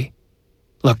could be.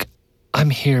 Look, I'm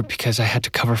here because I had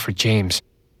to cover for James,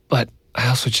 but I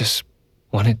also just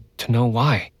wanted to know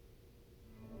why.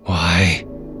 Why?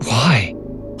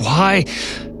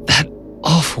 That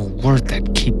awful word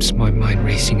that keeps my mind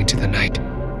racing into the night.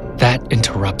 That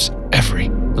interrupts every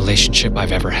relationship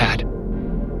I've ever had.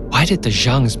 Why did the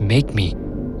Zhangs make me,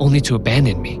 only to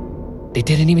abandon me? They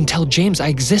didn't even tell James I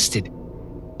existed.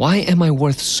 Why am I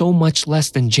worth so much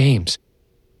less than James?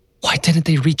 Why didn't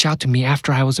they reach out to me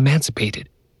after I was emancipated?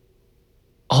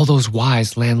 All those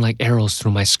whys land like arrows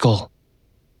through my skull.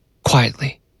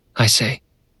 Quietly, I say.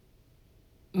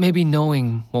 Maybe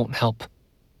knowing won't help.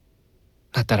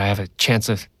 Not that I have a chance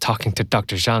of talking to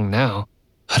Dr. Zhang now.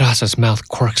 Hadassah's mouth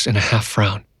quirks in a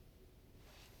half-frown.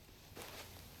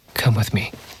 Come with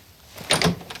me.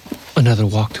 Another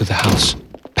walk through the house,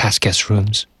 past guest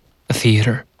rooms, a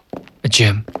theater, a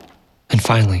gym, and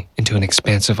finally into an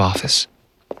expansive office.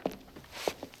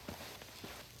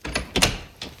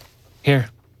 Here.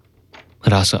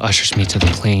 Hadassah ushers me to the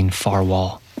plain far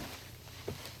wall.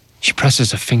 She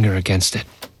presses a finger against it,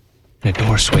 and a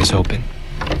door sways open.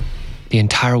 The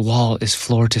entire wall is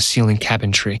floor-to-ceiling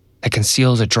cabinetry that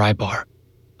conceals a dry bar,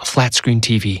 a flat-screen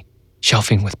TV,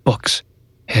 shelving with books,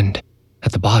 and,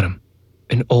 at the bottom,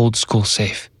 an old-school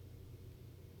safe.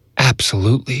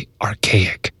 Absolutely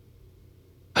archaic.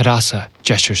 Hadassah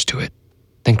gestures to it,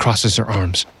 then crosses her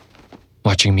arms,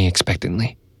 watching me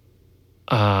expectantly.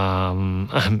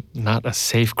 I'm not a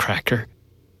safe cracker.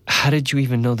 How did you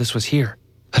even know this was here?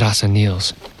 Hadassah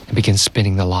kneels and begins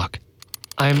spinning the lock.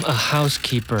 I'm a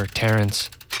housekeeper, Terrence.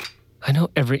 I know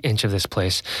every inch of this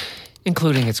place,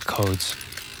 including its codes.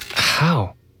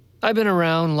 How? I've been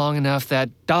around long enough that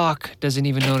Doc doesn't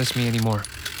even notice me anymore.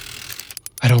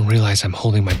 I don't realize I'm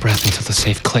holding my breath until the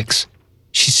safe clicks.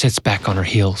 She sits back on her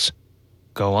heels.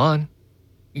 Go on.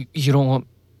 You don't want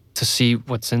to see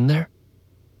what's in there?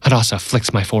 Hadassah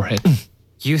flicks my forehead.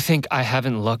 You think I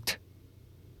haven't looked?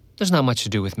 There's not much to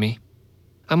do with me.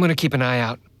 I'm gonna keep an eye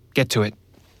out. Get to it.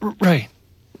 Right.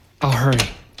 I'll hurry.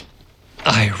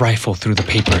 I rifle through the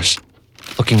papers,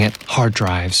 looking at hard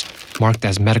drives marked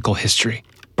as medical history,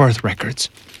 birth records,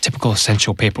 typical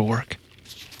essential paperwork.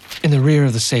 In the rear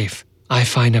of the safe, I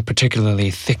find a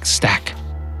particularly thick stack,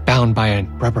 bound by a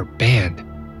rubber band.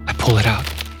 I pull it out.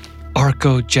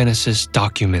 Archogenesis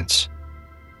documents.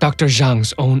 Dr.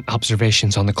 Zhang's own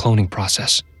observations on the cloning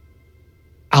process.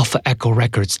 Alpha Echo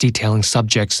records detailing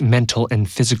subjects' mental and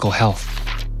physical health.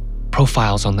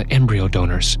 Profiles on the embryo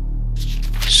donors.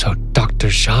 So Dr.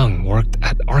 Zhang worked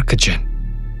at Archogen.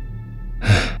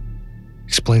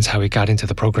 Explains how he got into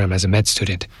the program as a med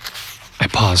student. I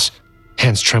pause,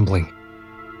 hands trembling.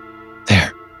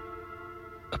 There.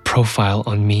 A profile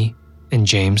on me and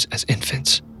James as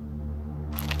infants.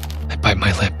 I bite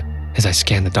my lip as I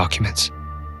scan the documents.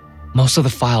 Most of the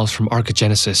files from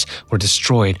Archogenesis were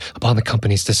destroyed upon the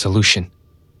company's dissolution,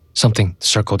 something the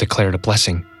Circle declared a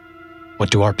blessing. What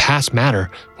do our past matter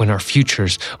when our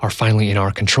futures are finally in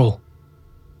our control?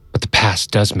 But the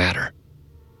past does matter.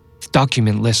 The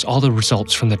document lists all the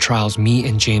results from the trials me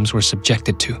and James were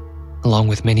subjected to, along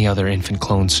with many other infant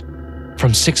clones.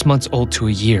 From 6 months old to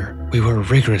a year, we were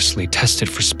rigorously tested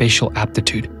for spatial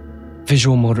aptitude,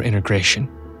 visual motor integration,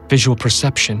 visual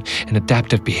perception, and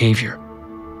adaptive behavior.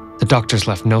 The doctors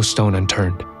left no stone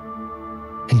unturned.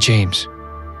 And James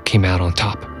came out on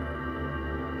top.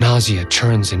 Nausea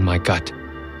churns in my gut.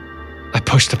 I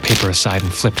push the paper aside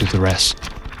and flip through the rest.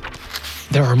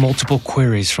 There are multiple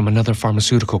queries from another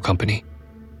pharmaceutical company,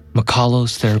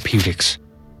 Makalos Therapeutics,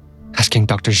 asking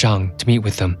Dr. Zhang to meet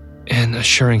with them and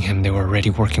assuring him they were already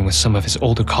working with some of his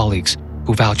older colleagues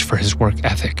who vouch for his work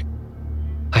ethic.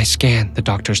 I scan the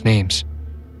doctors' names.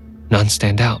 None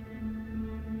stand out.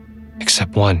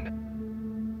 Except one.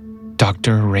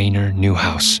 Dr. Rainer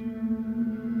Newhouse.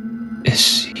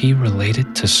 Is he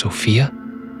related to Sophia?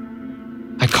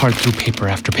 I card through paper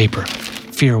after paper,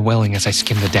 fear welling as I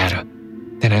skim the data.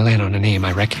 Then I land on a name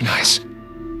I recognize.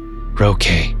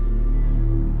 Roque.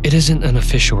 It isn't an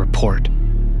official report,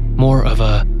 more of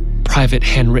a private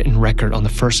handwritten record on the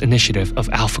first initiative of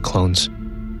Alpha clones.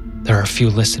 There are a few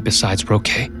listed besides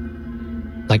Roque,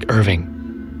 like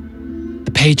Irving.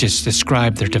 The pages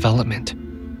describe their development,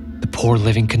 the poor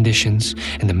living conditions,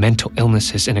 and the mental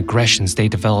illnesses and aggressions they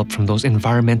developed from those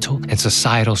environmental and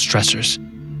societal stressors.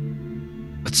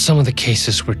 But some of the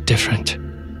cases were different.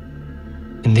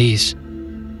 In these,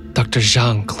 Dr.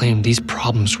 Zhang claimed these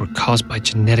problems were caused by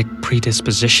genetic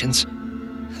predispositions,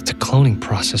 that the cloning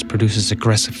process produces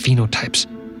aggressive phenotypes,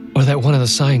 or that one of the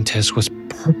scientists was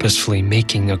purposefully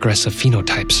making aggressive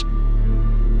phenotypes.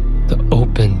 The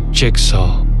open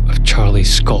jigsaw of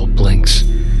Charlie's skull blinks.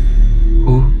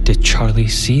 Who did Charlie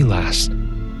see last?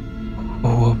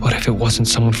 Or what if it wasn't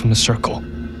someone from the Circle?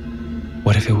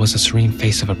 What if it was the serene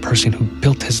face of a person who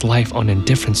built his life on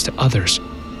indifference to others,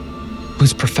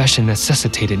 whose profession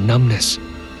necessitated numbness,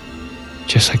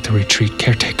 just like the retreat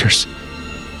caretakers?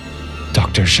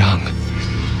 Dr. Zhang.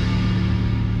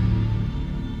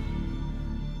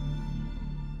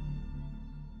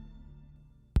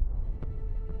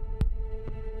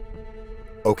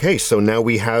 Okay, so now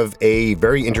we have a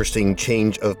very interesting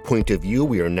change of point of view.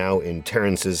 We are now in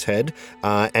Terrence's head,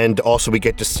 and also we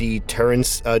get to see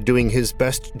Terrence doing his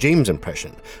best James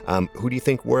impression. Who do you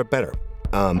think wore it better?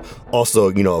 Also,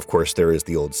 of course, there is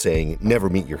the old saying, never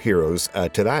meet your heroes.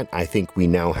 To that, I think we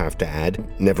now have to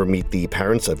add, never meet the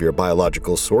parents of your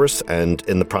biological source, and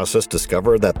in the process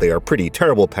discover that they are pretty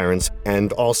terrible parents,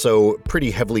 and also pretty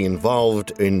heavily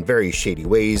involved in very shady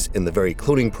ways in the very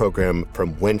cloning program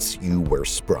from whence you were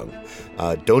sprung.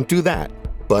 Don't do that.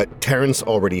 But Terrence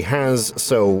already has,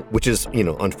 so, which is,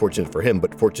 unfortunate for him,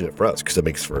 but fortunate for us, because it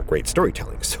makes for great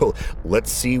storytelling. So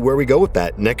let's see where we go with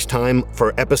that next time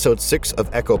for episode 6 of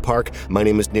Echo Park. My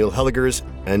name is Neil Helligers,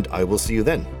 and I will see you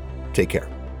then. Take care.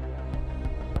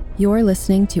 You're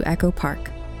listening to Echo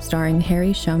Park, starring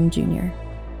Harry Shum Jr.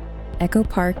 Echo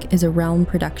Park is a Realm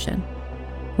production.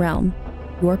 Realm,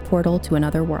 your portal to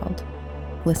another world.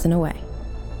 Listen away.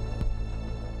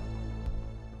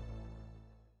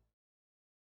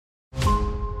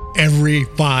 Every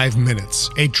 5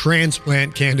 minutes, a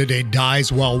transplant candidate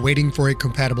dies while waiting for a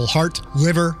compatible heart,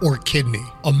 liver, or kidney.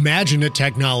 Imagine a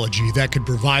technology that could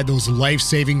provide those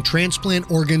life-saving transplant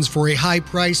organs for a high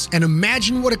price, and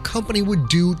imagine what a company would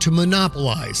do to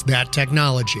monopolize that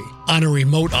technology. On a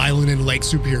remote island in Lake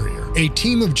Superior, a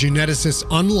team of geneticists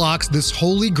unlocks this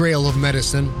holy grail of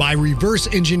medicine by reverse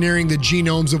engineering the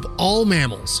genomes of all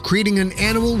mammals, creating an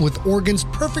animal with organs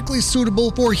perfectly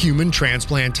suitable for human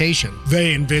transplantation.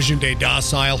 They envisioned a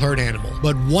docile herd animal,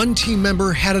 but one team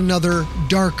member had another,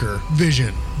 darker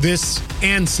vision. This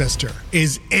ancestor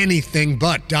is anything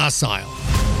but docile.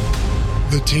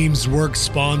 The team's work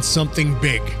spawned something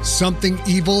big, something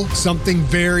evil, something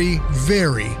very,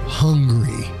 very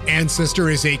hungry. Ancestor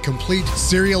is a complete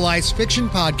serialized fiction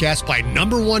podcast by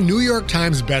 #1 New York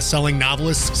Times bestselling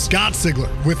novelist Scott Sigler,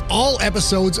 with all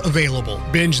episodes available.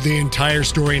 Binge the entire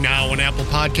story now on Apple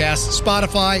Podcasts,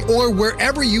 Spotify, or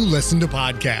wherever you listen to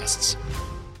podcasts.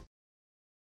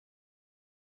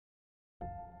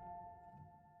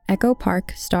 Echo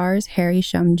Park stars Harry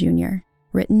Shum Jr.,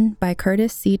 written by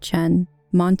Curtis C. Chen,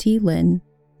 Monty Lin,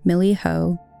 Millie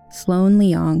Ho, Sloan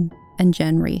Leong, and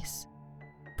Jen Reese.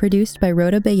 Produced by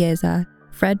Rhoda Belleza,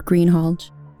 Fred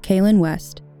Greenhalgh, Kaylin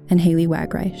West, and Haley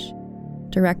Wagreich.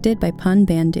 Directed by Pun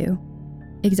Bandhu.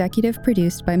 Executive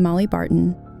produced by Molly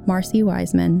Barton, Marcy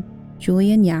Wiseman,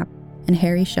 Julian Yap, and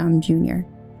Harry Shum Jr.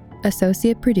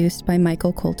 Associate produced by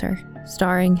Michael Coulter.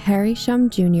 Starring Harry Shum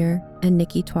Jr. and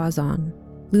Nikki Toison.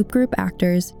 Loop Group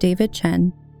actors David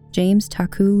Chen, James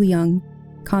Taku Leung,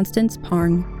 Constance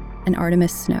Parng, and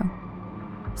Artemis Snow.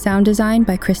 Sound design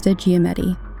by Krista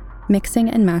Giametti. Mixing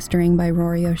and mastering by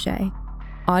Rory O'Shea.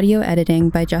 Audio editing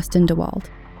by Justin DeWald.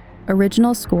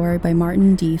 Original score by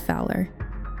Martin D. Fowler.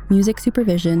 Music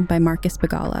supervision by Marcus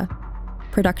Bagala.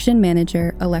 Production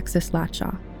manager Alexis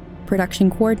Latshaw. Production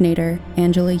coordinator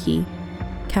Angela Yee.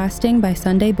 Casting by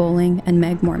Sunday Bowling and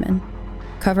Meg Morman.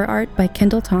 Cover art by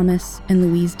Kendall Thomas and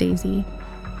Louise Daisy.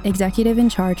 Executive in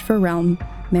charge for Realm,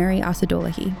 Mary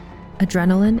Asadolahi.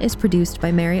 Adrenaline is produced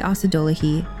by Mary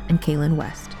Asadolahi and Kaylin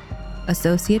West.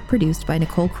 Associate produced by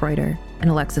Nicole Kreuter and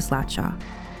Alexis Latshaw.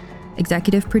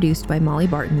 Executive produced by Molly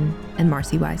Barton and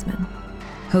Marcy Wiseman.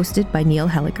 Hosted by Neil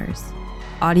Helligers.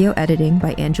 Audio editing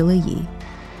by Angela Yee.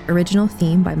 Original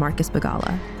theme by Marcus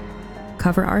Bagala.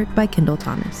 Cover art by Kendall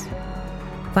Thomas.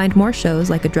 Find more shows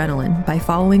like Adrenaline by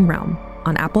following Realm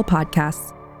on Apple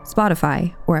Podcasts,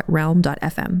 Spotify, or at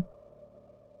realm.fm.